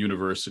mini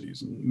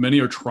universities, and many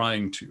are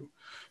trying to,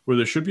 where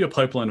there should be a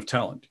pipeline of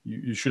talent.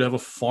 You should have a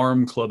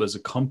farm club as a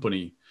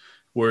company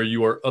where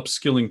you are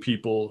upskilling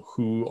people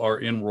who are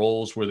in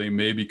roles where they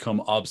may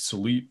become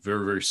obsolete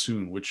very, very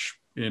soon, which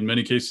in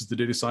many cases, the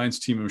data science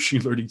team and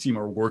machine learning team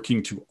are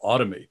working to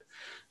automate.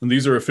 And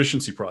these are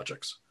efficiency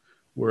projects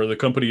where the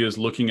company is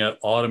looking at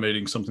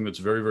automating something that's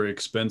very, very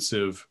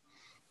expensive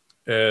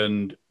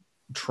and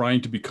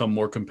trying to become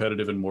more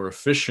competitive and more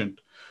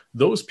efficient.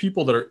 Those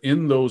people that are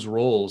in those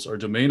roles are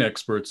domain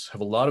experts,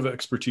 have a lot of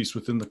expertise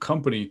within the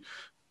company.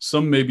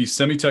 Some may be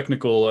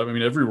semi-technical. I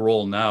mean, every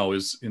role now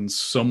is in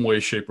some way,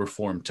 shape, or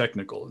form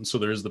technical. And so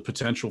there is the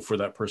potential for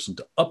that person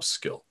to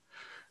upskill.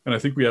 And I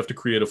think we have to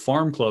create a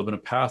farm club and a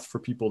path for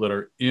people that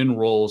are in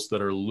roles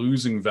that are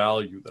losing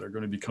value, that are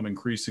going to become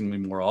increasingly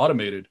more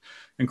automated,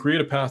 and create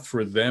a path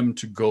for them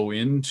to go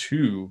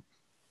into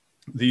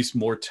these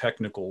more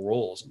technical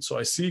roles. And so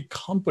I see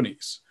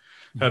companies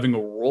having a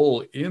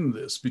role in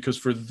this because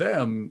for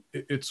them,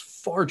 it's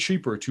far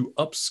cheaper to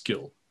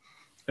upskill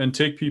and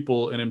take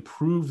people and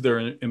improve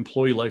their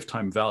employee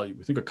lifetime value.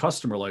 We think of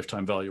customer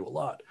lifetime value a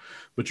lot,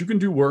 but you can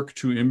do work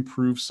to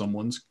improve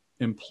someone's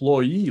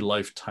employee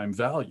lifetime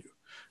value.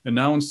 And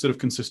now instead of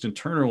consistent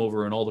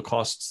turnover and all the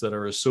costs that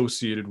are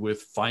associated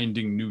with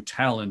finding new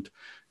talent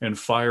and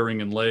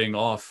firing and laying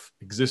off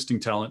existing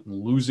talent and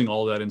losing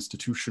all that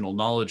institutional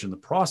knowledge in the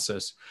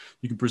process,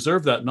 you can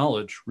preserve that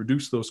knowledge,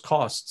 reduce those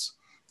costs,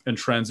 and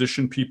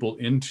transition people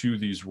into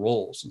these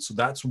roles. And so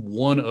that's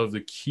one of the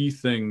key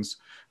things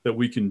that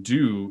we can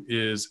do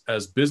is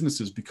as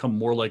businesses become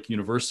more like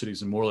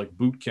universities and more like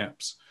boot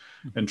camps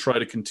and try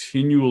to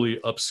continually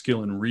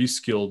upskill and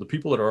reskill the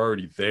people that are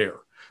already there.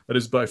 That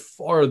is by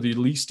far the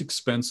least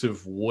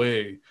expensive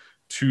way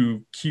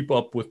to keep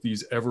up with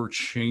these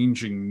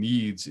ever-changing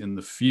needs in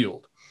the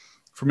field.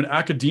 From an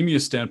academia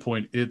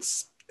standpoint,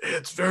 it's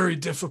very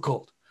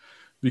difficult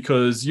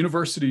because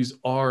universities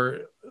are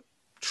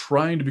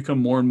trying to become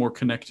more and more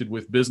connected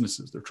with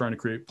businesses. They're trying to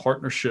create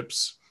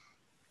partnerships,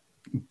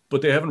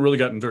 but they haven't really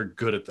gotten very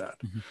good at that.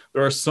 Mm-hmm.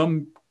 There are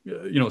some,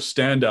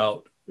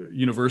 standout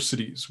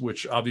universities,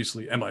 which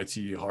obviously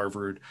MIT,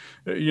 Harvard,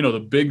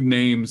 the big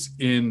names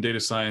in data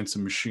science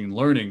and machine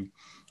learning.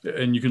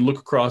 And you can look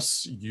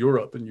across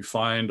Europe and you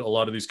find a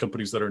lot of these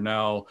companies that are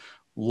now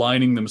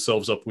lining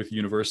themselves up with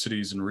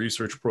universities and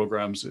research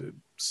programs.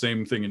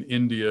 Same thing in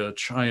India,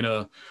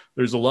 China.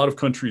 There's a lot of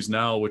countries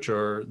now which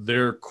are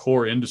their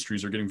core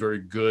industries are getting very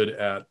good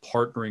at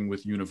partnering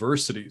with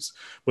universities,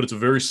 but it's a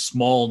very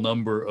small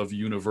number of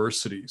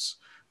universities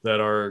that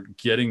are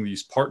getting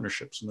these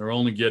partnerships, and they're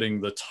only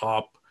getting the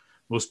top,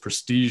 most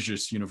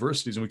prestigious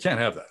universities, and we can't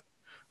have that.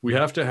 We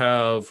have to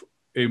have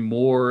a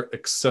more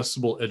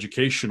accessible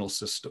educational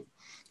system.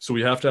 So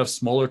we have to have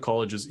smaller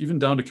colleges, even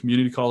down to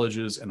community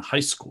colleges and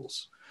high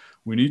schools.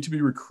 We need to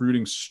be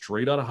recruiting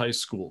straight out of high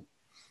school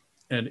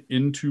and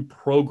into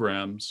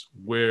programs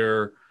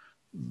where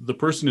the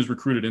person is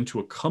recruited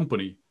into a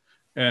company.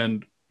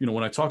 And,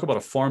 when I talk about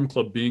a farm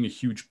club being a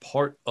huge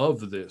part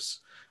of this,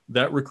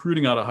 that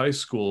recruiting out of high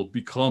school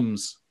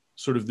becomes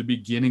sort of the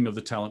beginning of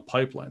the talent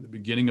pipeline, the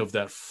beginning of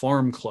that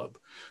farm club.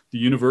 The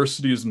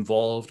university is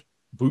involved,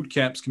 boot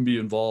camps can be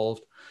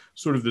involved,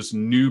 sort of this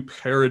new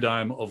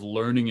paradigm of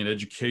learning and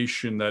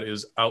education that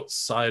is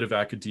outside of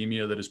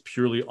academia, that is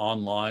purely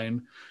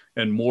online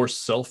and more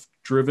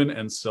self-driven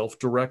and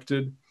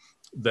self-directed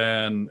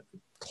than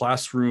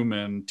classroom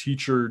and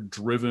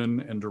teacher-driven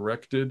and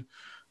directed.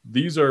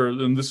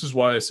 And this is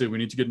why I say we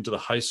need to get into the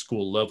high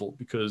school level,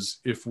 because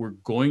if we're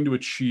going to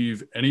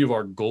achieve any of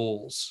our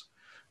goals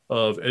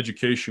of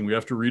education, we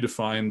have to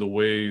redefine the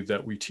way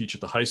that we teach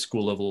at the high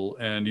school level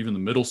and even the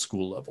middle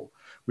school level.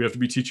 We have to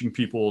be teaching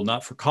people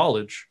not for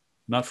college,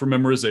 not for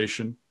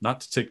memorization,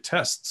 not to take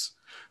tests,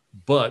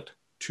 but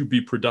to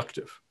be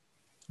productive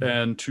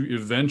and to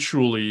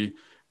eventually,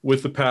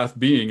 with the path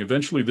being,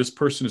 eventually this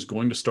person is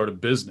going to start a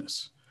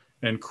business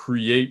and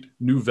create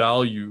new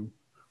value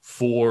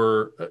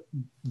for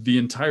the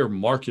entire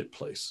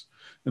marketplace.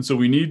 And so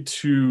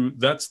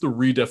that's the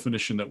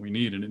redefinition that we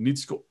need. And it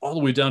needs to go all the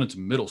way down into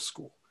middle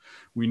school.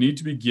 We need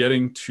to be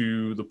getting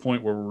to the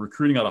point where we're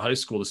recruiting out of high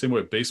school the same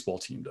way a baseball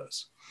team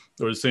does,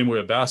 or the same way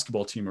a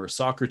basketball team or a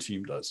soccer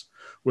team does,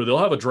 where they'll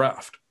have a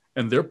draft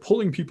and they're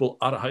pulling people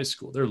out of high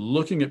school. They're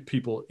looking at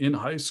people in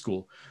high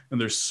school, and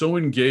they're so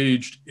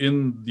engaged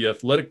in the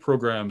athletic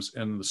programs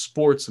and the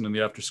sports and in the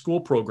after school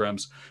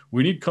programs.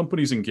 We need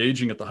companies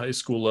engaging at the high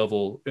school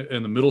level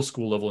and the middle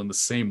school level in the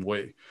same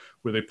way,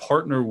 where they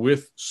partner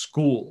with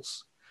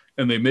schools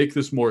and they make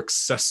this more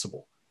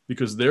accessible,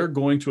 because they're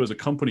going to, as a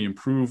company,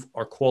 improve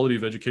our quality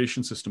of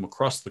education system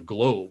across the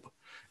globe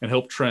and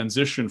help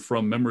transition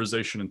from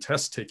memorization and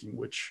test taking,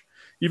 which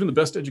even the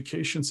best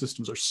education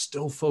systems are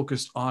still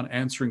focused on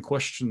answering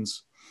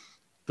questions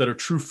that are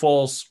true,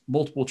 false,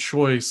 multiple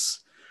choice,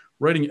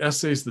 writing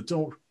essays that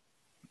don't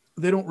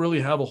really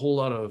have a whole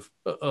lot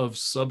of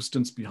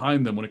substance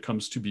behind them when it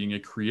comes to being a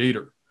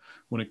creator,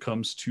 when it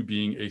comes to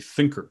being a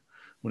thinker.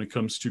 when it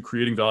comes to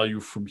creating value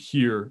from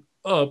here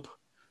up,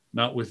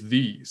 not with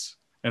these.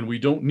 And we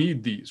don't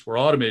need these. We're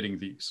automating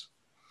these.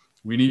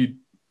 We need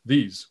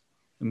these.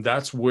 And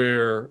that's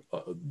where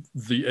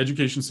the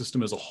education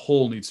system as a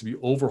whole needs to be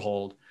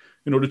overhauled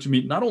in order to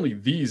meet not only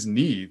these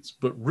needs,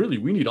 but really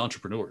we need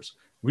entrepreneurs.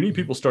 We need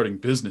people starting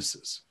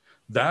businesses.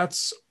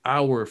 That's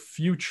our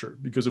future,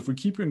 because if we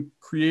keep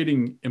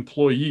creating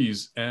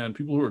employees and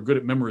people who are good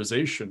at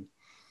memorization,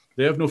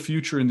 they have no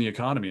future in the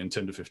economy in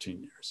 10 to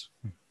 15 years.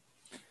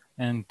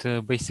 And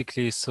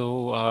basically,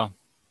 so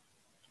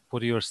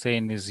what you're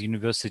saying is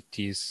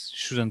universities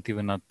shouldn't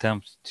even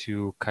attempt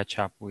to catch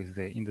up with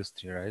the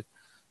industry, right?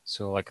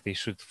 So like they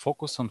should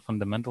focus on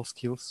fundamental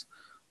skills,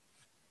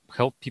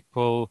 help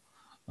people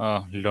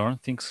learn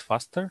things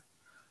faster,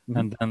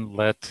 and then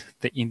let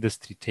the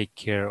industry take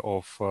care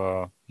of,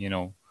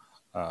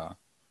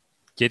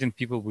 getting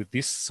people with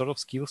this sort of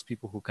skills,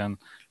 people who can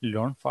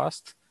learn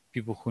fast,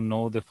 people who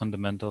know the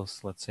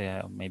fundamentals, let's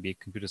say maybe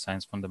computer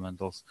science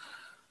fundamentals,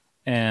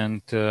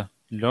 and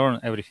learn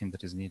everything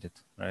that is needed,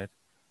 right?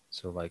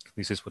 So like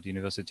this is what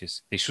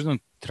universities, they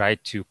shouldn't try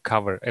to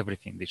cover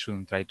everything. They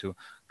shouldn't try to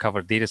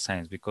cover data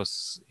science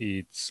because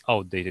it's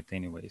outdated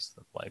anyways,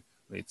 like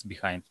it's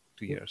behind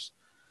 2 years.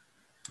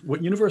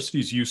 What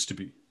universities used to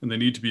be, and they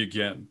need to be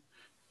again,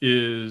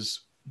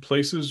 is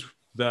places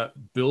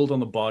that build on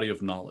the body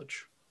of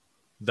knowledge.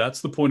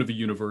 That's the point of a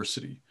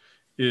university,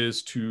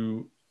 is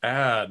to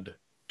add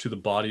to the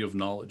body of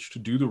knowledge, to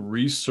do the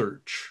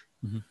research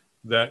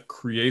that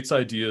creates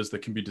ideas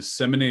that can be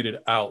disseminated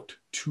out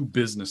to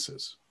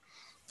businesses.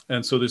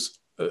 And so this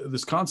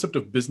concept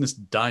of business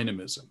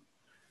dynamism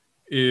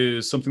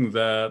is something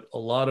that a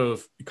lot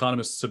of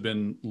economists have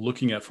been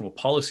looking at from a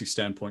policy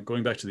standpoint,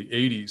 going back to the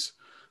 80s.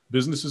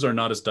 Businesses are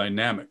not as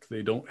dynamic.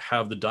 They don't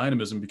have the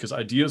dynamism because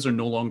ideas are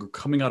no longer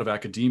coming out of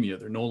academia.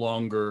 They're no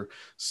longer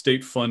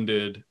state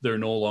funded. They're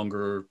no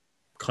longer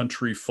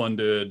country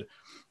funded.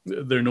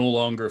 They're no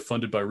longer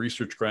funded by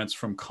research grants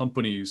from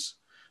companies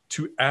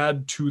to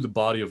add to the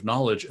body of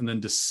knowledge and then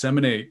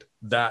disseminate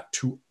that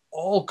to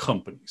all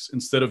companies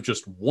instead of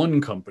just one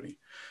company.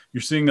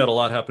 You're seeing that a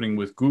lot happening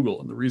with Google.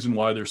 And the reason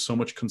why there's so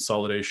much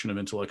consolidation of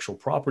intellectual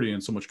property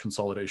and so much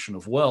consolidation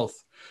of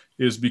wealth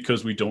is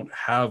because we don't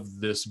have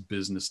this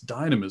business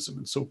dynamism.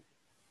 And so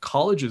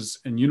colleges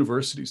and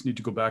universities need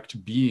to go back to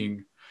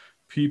being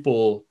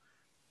people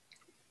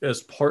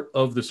as part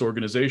of this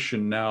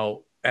organization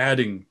now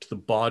adding to the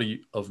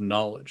body of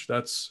knowledge.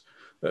 That's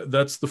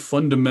the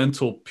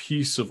fundamental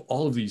piece of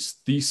all of these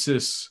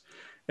theses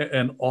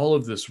and all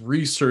of this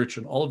research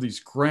and all of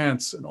these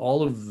grants and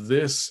all of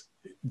this.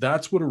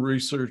 That's what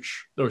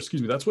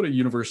that's what a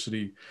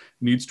university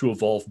needs to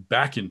evolve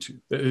back into.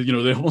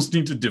 They almost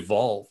need to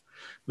devolve.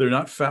 They're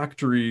not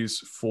factories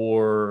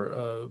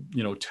for,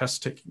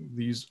 test taking.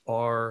 These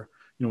are,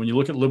 when you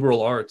look at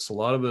liberal arts, a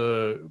lot of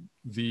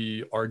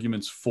the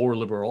arguments for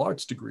liberal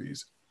arts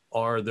degrees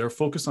they're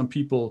focused on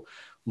people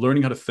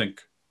learning how to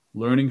think,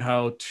 learning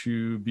how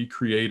to be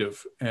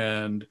creative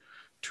and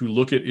to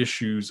look at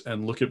issues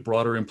and look at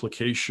broader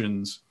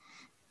implications.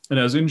 And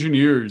as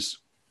engineers,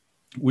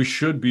 we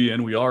should be,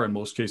 and we are in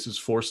most cases,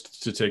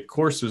 forced to take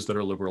courses that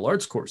are liberal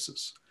arts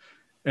courses.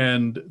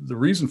 And the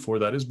reason for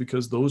that is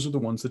because those are the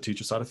ones that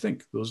teach us how to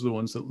think. Those are the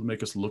ones that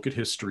make us look at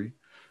history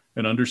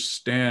and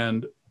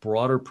understand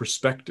broader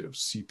perspectives,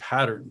 see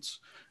patterns,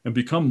 and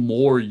become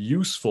more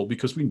useful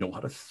because we know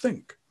how to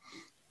think.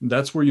 And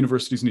that's where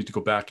universities need to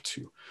go back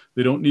to.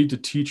 They don't need to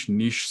teach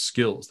niche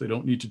skills. They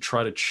don't need to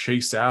try to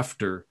chase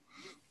after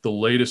the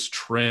latest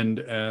trend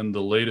and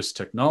the latest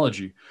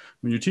technology.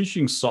 When you're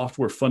teaching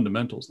software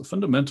fundamentals, the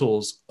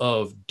fundamentals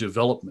of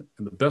development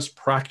and the best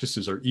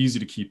practices are easy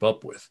to keep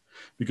up with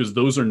because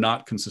those are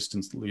not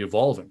consistently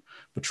evolving.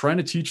 But trying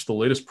to teach the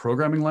latest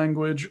programming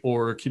language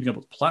or keeping up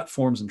with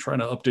platforms and trying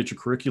to update your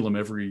curriculum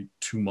every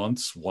 2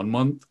 months, 1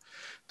 month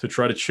to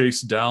try to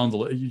chase down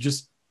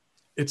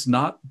it's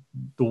not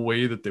the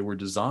way that they were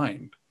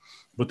designed,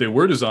 but they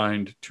were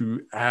designed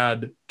to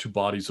add to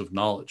bodies of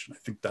knowledge. And I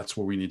think that's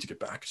where we need to get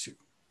back to.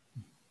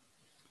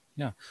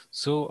 Yeah.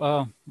 So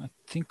I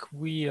think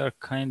we are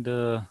kind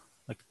of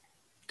like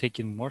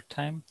taking more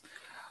time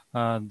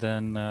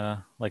than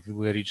like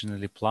we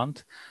originally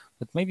planned.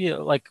 But maybe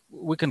like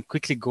we can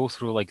quickly go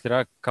through, like there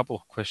are a couple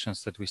of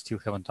questions that we still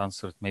haven't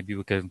answered. Maybe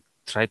we can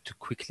try to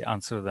quickly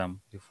answer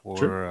them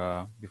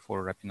before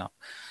wrapping up.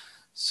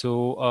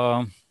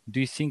 So do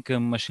you think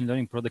machine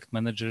learning product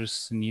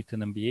managers need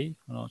an MBA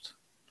or not?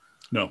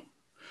 No.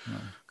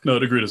 No, a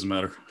degree doesn't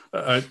matter.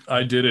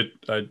 I did it.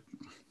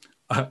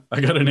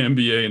 I got an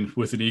MBA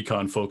with an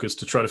econ focus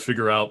to try to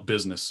figure out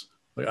business.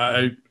 Like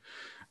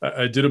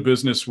I did a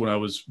business when I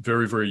was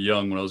very, very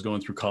young, when I was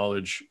going through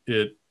college.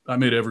 I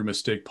made every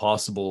mistake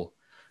possible,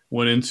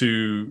 went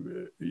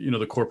into,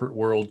 the corporate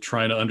world,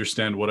 trying to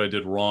understand what I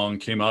did wrong,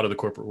 came out of the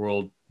corporate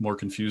world more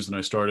confused than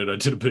I started. I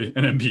did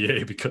an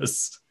MBA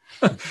because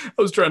I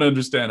was trying to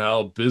understand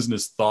how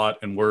business thought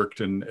and worked.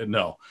 And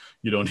no,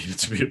 you don't need it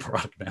to be a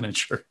product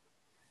manager.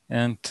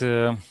 And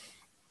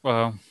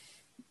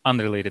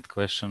unrelated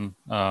question.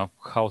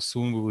 How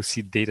soon we will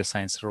see data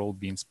science role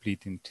being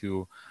split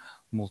into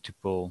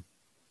multiple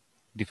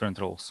different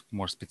roles,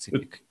 more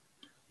specific?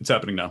 It's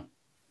happening now.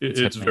 It's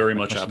happening. very Like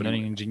much machine happening.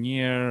 learning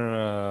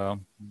engineer,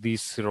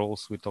 these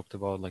roles we talked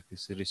about, like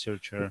this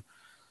researcher.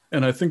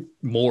 And I think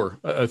more.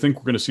 I think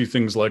we're going to see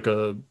things like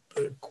a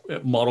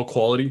model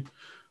quality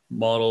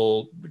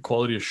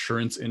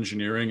assurance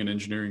engineering and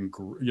engineering,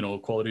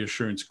 quality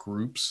assurance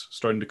groups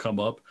starting to come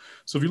up.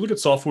 So if you look at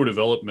software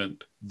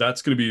development,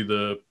 that's going to be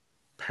the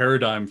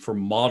paradigm for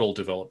model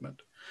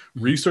development.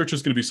 Research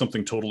is going to be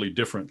something totally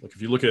different. Like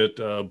if you look at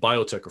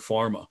biotech or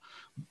pharma,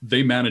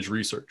 they manage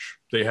research.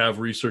 They have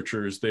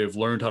researchers. They have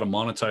learned how to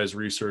monetize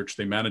research.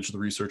 They manage the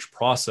research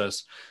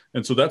process.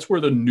 And so that's where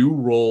the new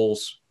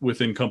roles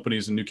within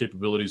companies and new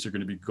capabilities are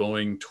going to be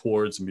going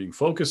towards and being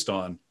focused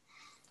on.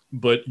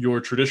 But your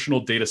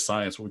traditional data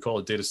science, what we call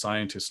a data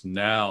scientist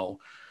now,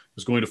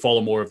 is going to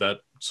follow more of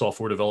that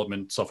software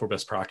development, software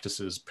best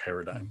practices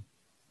paradigm.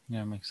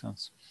 Yeah, makes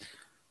sense.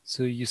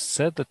 So you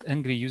said that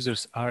angry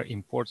users are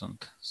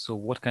important. So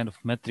what kind of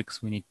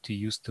metrics we need to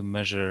use to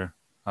measure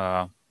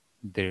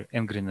their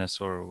angriness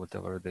or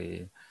whatever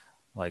they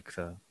like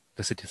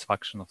the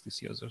satisfaction of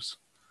these users?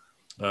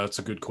 That's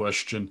a good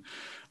question.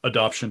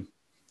 Adoption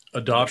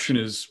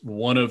is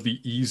one of the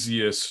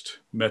easiest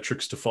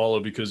metrics to follow,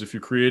 because if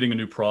you're creating a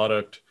new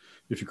product,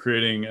 if you're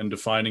creating and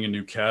defining a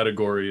new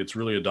category, it's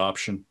really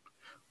adoption.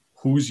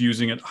 Who's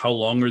using it? How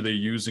long are they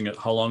using it?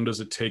 How long does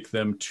it take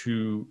them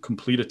to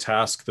complete a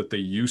task that they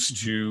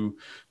used to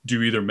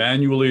do either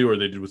manually or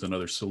they did with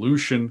another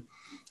solution?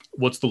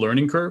 What's the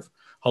learning curve?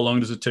 How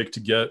long does it take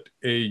to get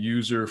a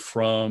user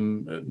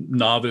from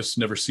novice,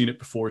 never seen it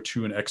before,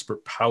 to an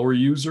expert power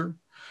user?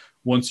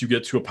 Once you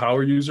get to a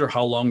power user,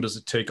 how long does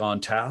it take on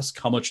task?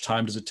 How much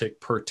time does it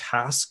take per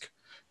task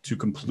to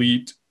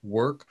complete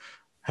work?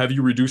 Have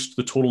you reduced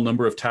the total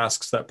number of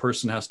tasks that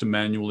person has to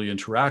manually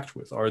interact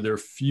with? Are there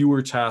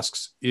fewer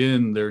tasks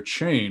in their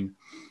chain?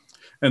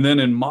 And then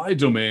in my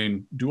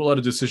domain, do a lot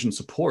of decision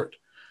support.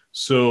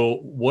 So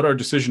what are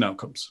decision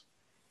outcomes?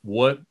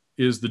 What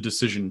is the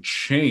decision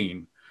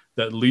chain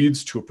that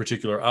leads to a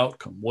particular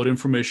outcome? What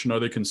information are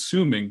they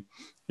consuming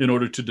in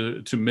order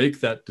to make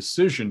that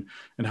decision?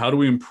 And how do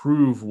we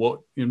improve what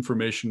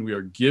information we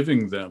are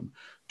giving them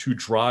to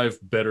drive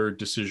better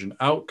decision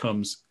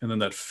outcomes? And then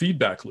that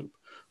feedback loop,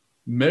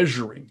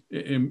 measuring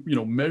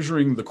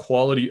the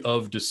quality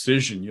of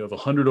decision. You have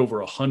 100 over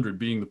 100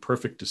 being the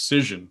perfect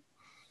decision.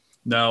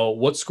 Now,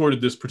 what score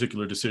did this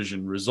particular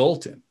decision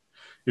result in?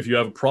 If you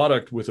have a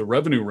product with a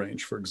revenue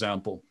range, for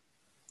example,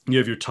 you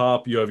have your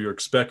top, you have your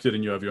expected,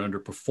 and you have your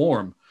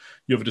underperform.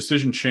 You have a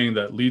decision chain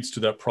that leads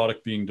to that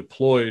product being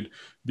deployed,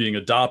 being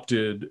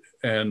adopted,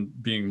 and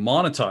being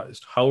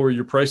monetized. How are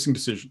your pricing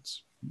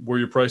decisions? Were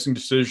your pricing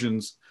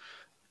decisions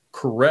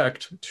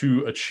correct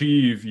to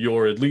achieve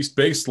your at least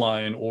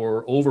baseline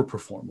or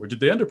overperform? Or did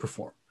they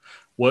underperform?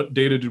 What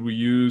data did we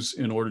use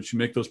in order to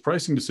make those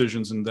pricing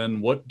decisions? And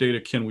then what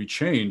data can we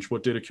change?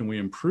 What data can we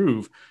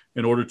improve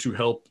in order to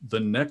help the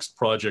next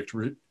project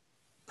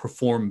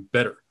perform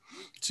better,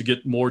 to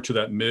get more to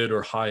that mid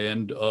or high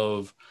end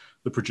of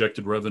the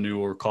projected revenue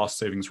or cost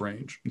savings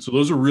range? And so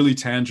those are really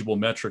tangible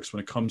metrics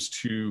when it comes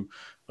to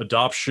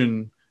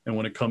adoption and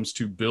when it comes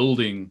to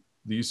building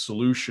these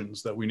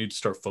solutions that we need to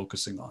start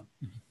focusing on.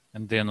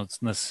 And they're not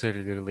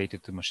necessarily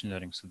related to machine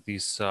learning. So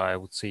these, I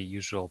would say,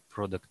 usual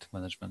product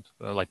management,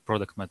 like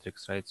product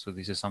metrics, right? So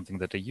this is something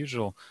that a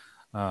usual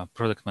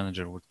product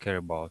manager would care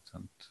about.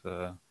 And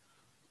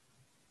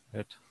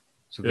right?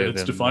 So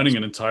it's defining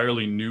an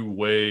entirely new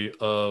way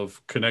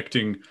of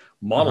connecting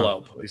model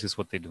output. This is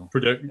what they do.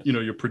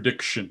 Your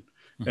prediction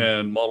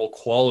and model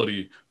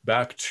quality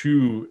back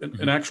to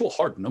an actual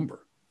hard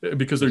number,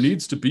 because there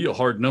needs to be a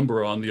hard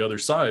number on the other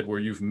side where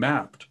you've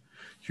mapped,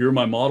 here are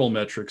my model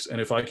metrics. And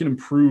if I can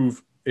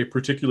improve a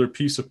particular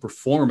piece of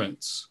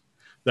performance,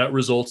 that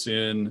results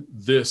in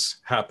this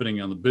happening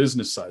on the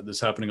business side,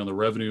 this happening on the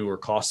revenue or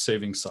cost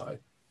saving side.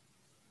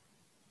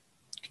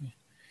 Okay.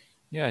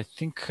 Yeah, I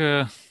think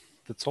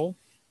that's all.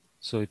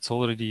 So it's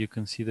already, you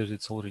can see that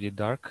it's already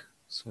dark.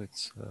 So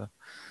it's,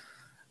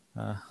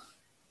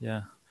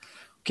 yeah.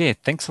 Okay,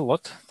 thanks a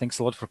lot. Thanks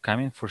a lot for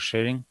coming, for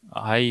sharing.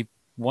 I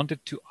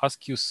wanted to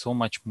ask you so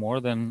much more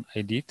than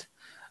I did.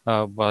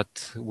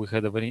 But we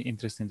had a very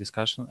interesting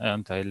discussion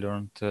and I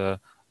learned a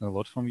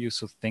lot from you.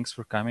 So thanks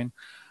for coming.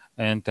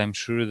 And I'm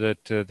sure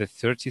that the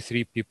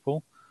 33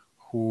 people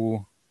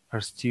who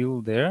are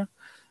still there,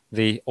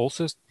 they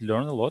also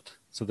learn a lot.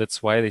 So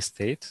that's why they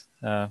stayed,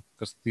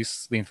 because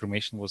the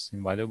information was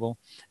invaluable.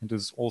 And it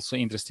was also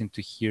interesting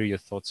to hear your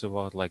thoughts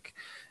about like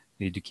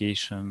the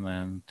education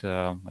and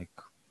like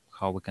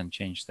how we can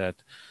change that.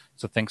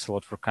 So thanks a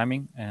lot for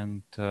coming.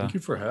 And thank you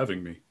for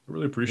having me. I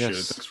really appreciate it.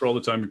 Thanks for all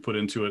the time you put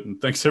into it. And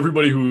thanks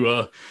everybody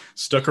who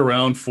stuck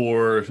around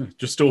for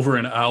just over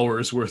an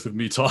hour's worth of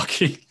me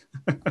talking.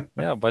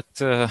 Yeah, but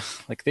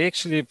like they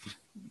actually,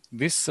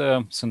 this,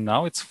 so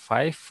now it's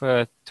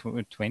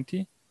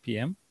 5:20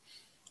 p.m.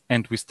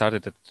 and we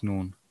started at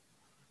noon.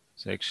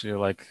 So actually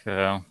like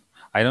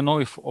I don't know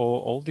if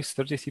all these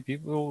 33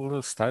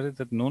 people started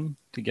at noon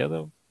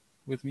together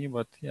with me,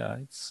 but yeah,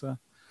 it's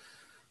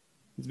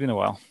been a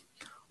while.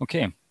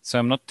 Okay, so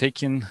I'm not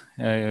taking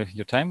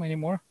your time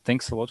anymore.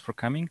 Thanks a lot for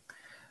coming.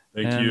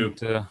 Thank you.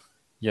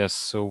 Yes,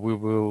 so we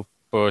will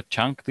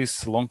chunk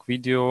this long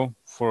video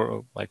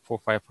for like 4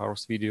 or 5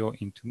 hours video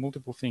into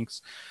multiple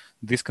things.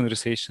 This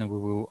conversation we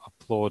will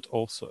upload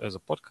also as a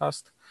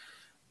podcast.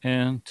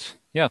 And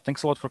yeah,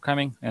 thanks a lot for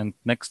coming. And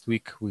next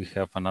week we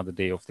have another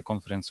day of the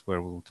conference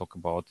where we will talk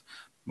about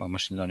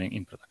machine learning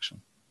in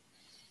production.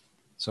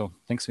 So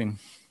thanks, Vin.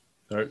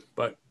 All right,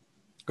 bye.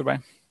 Goodbye.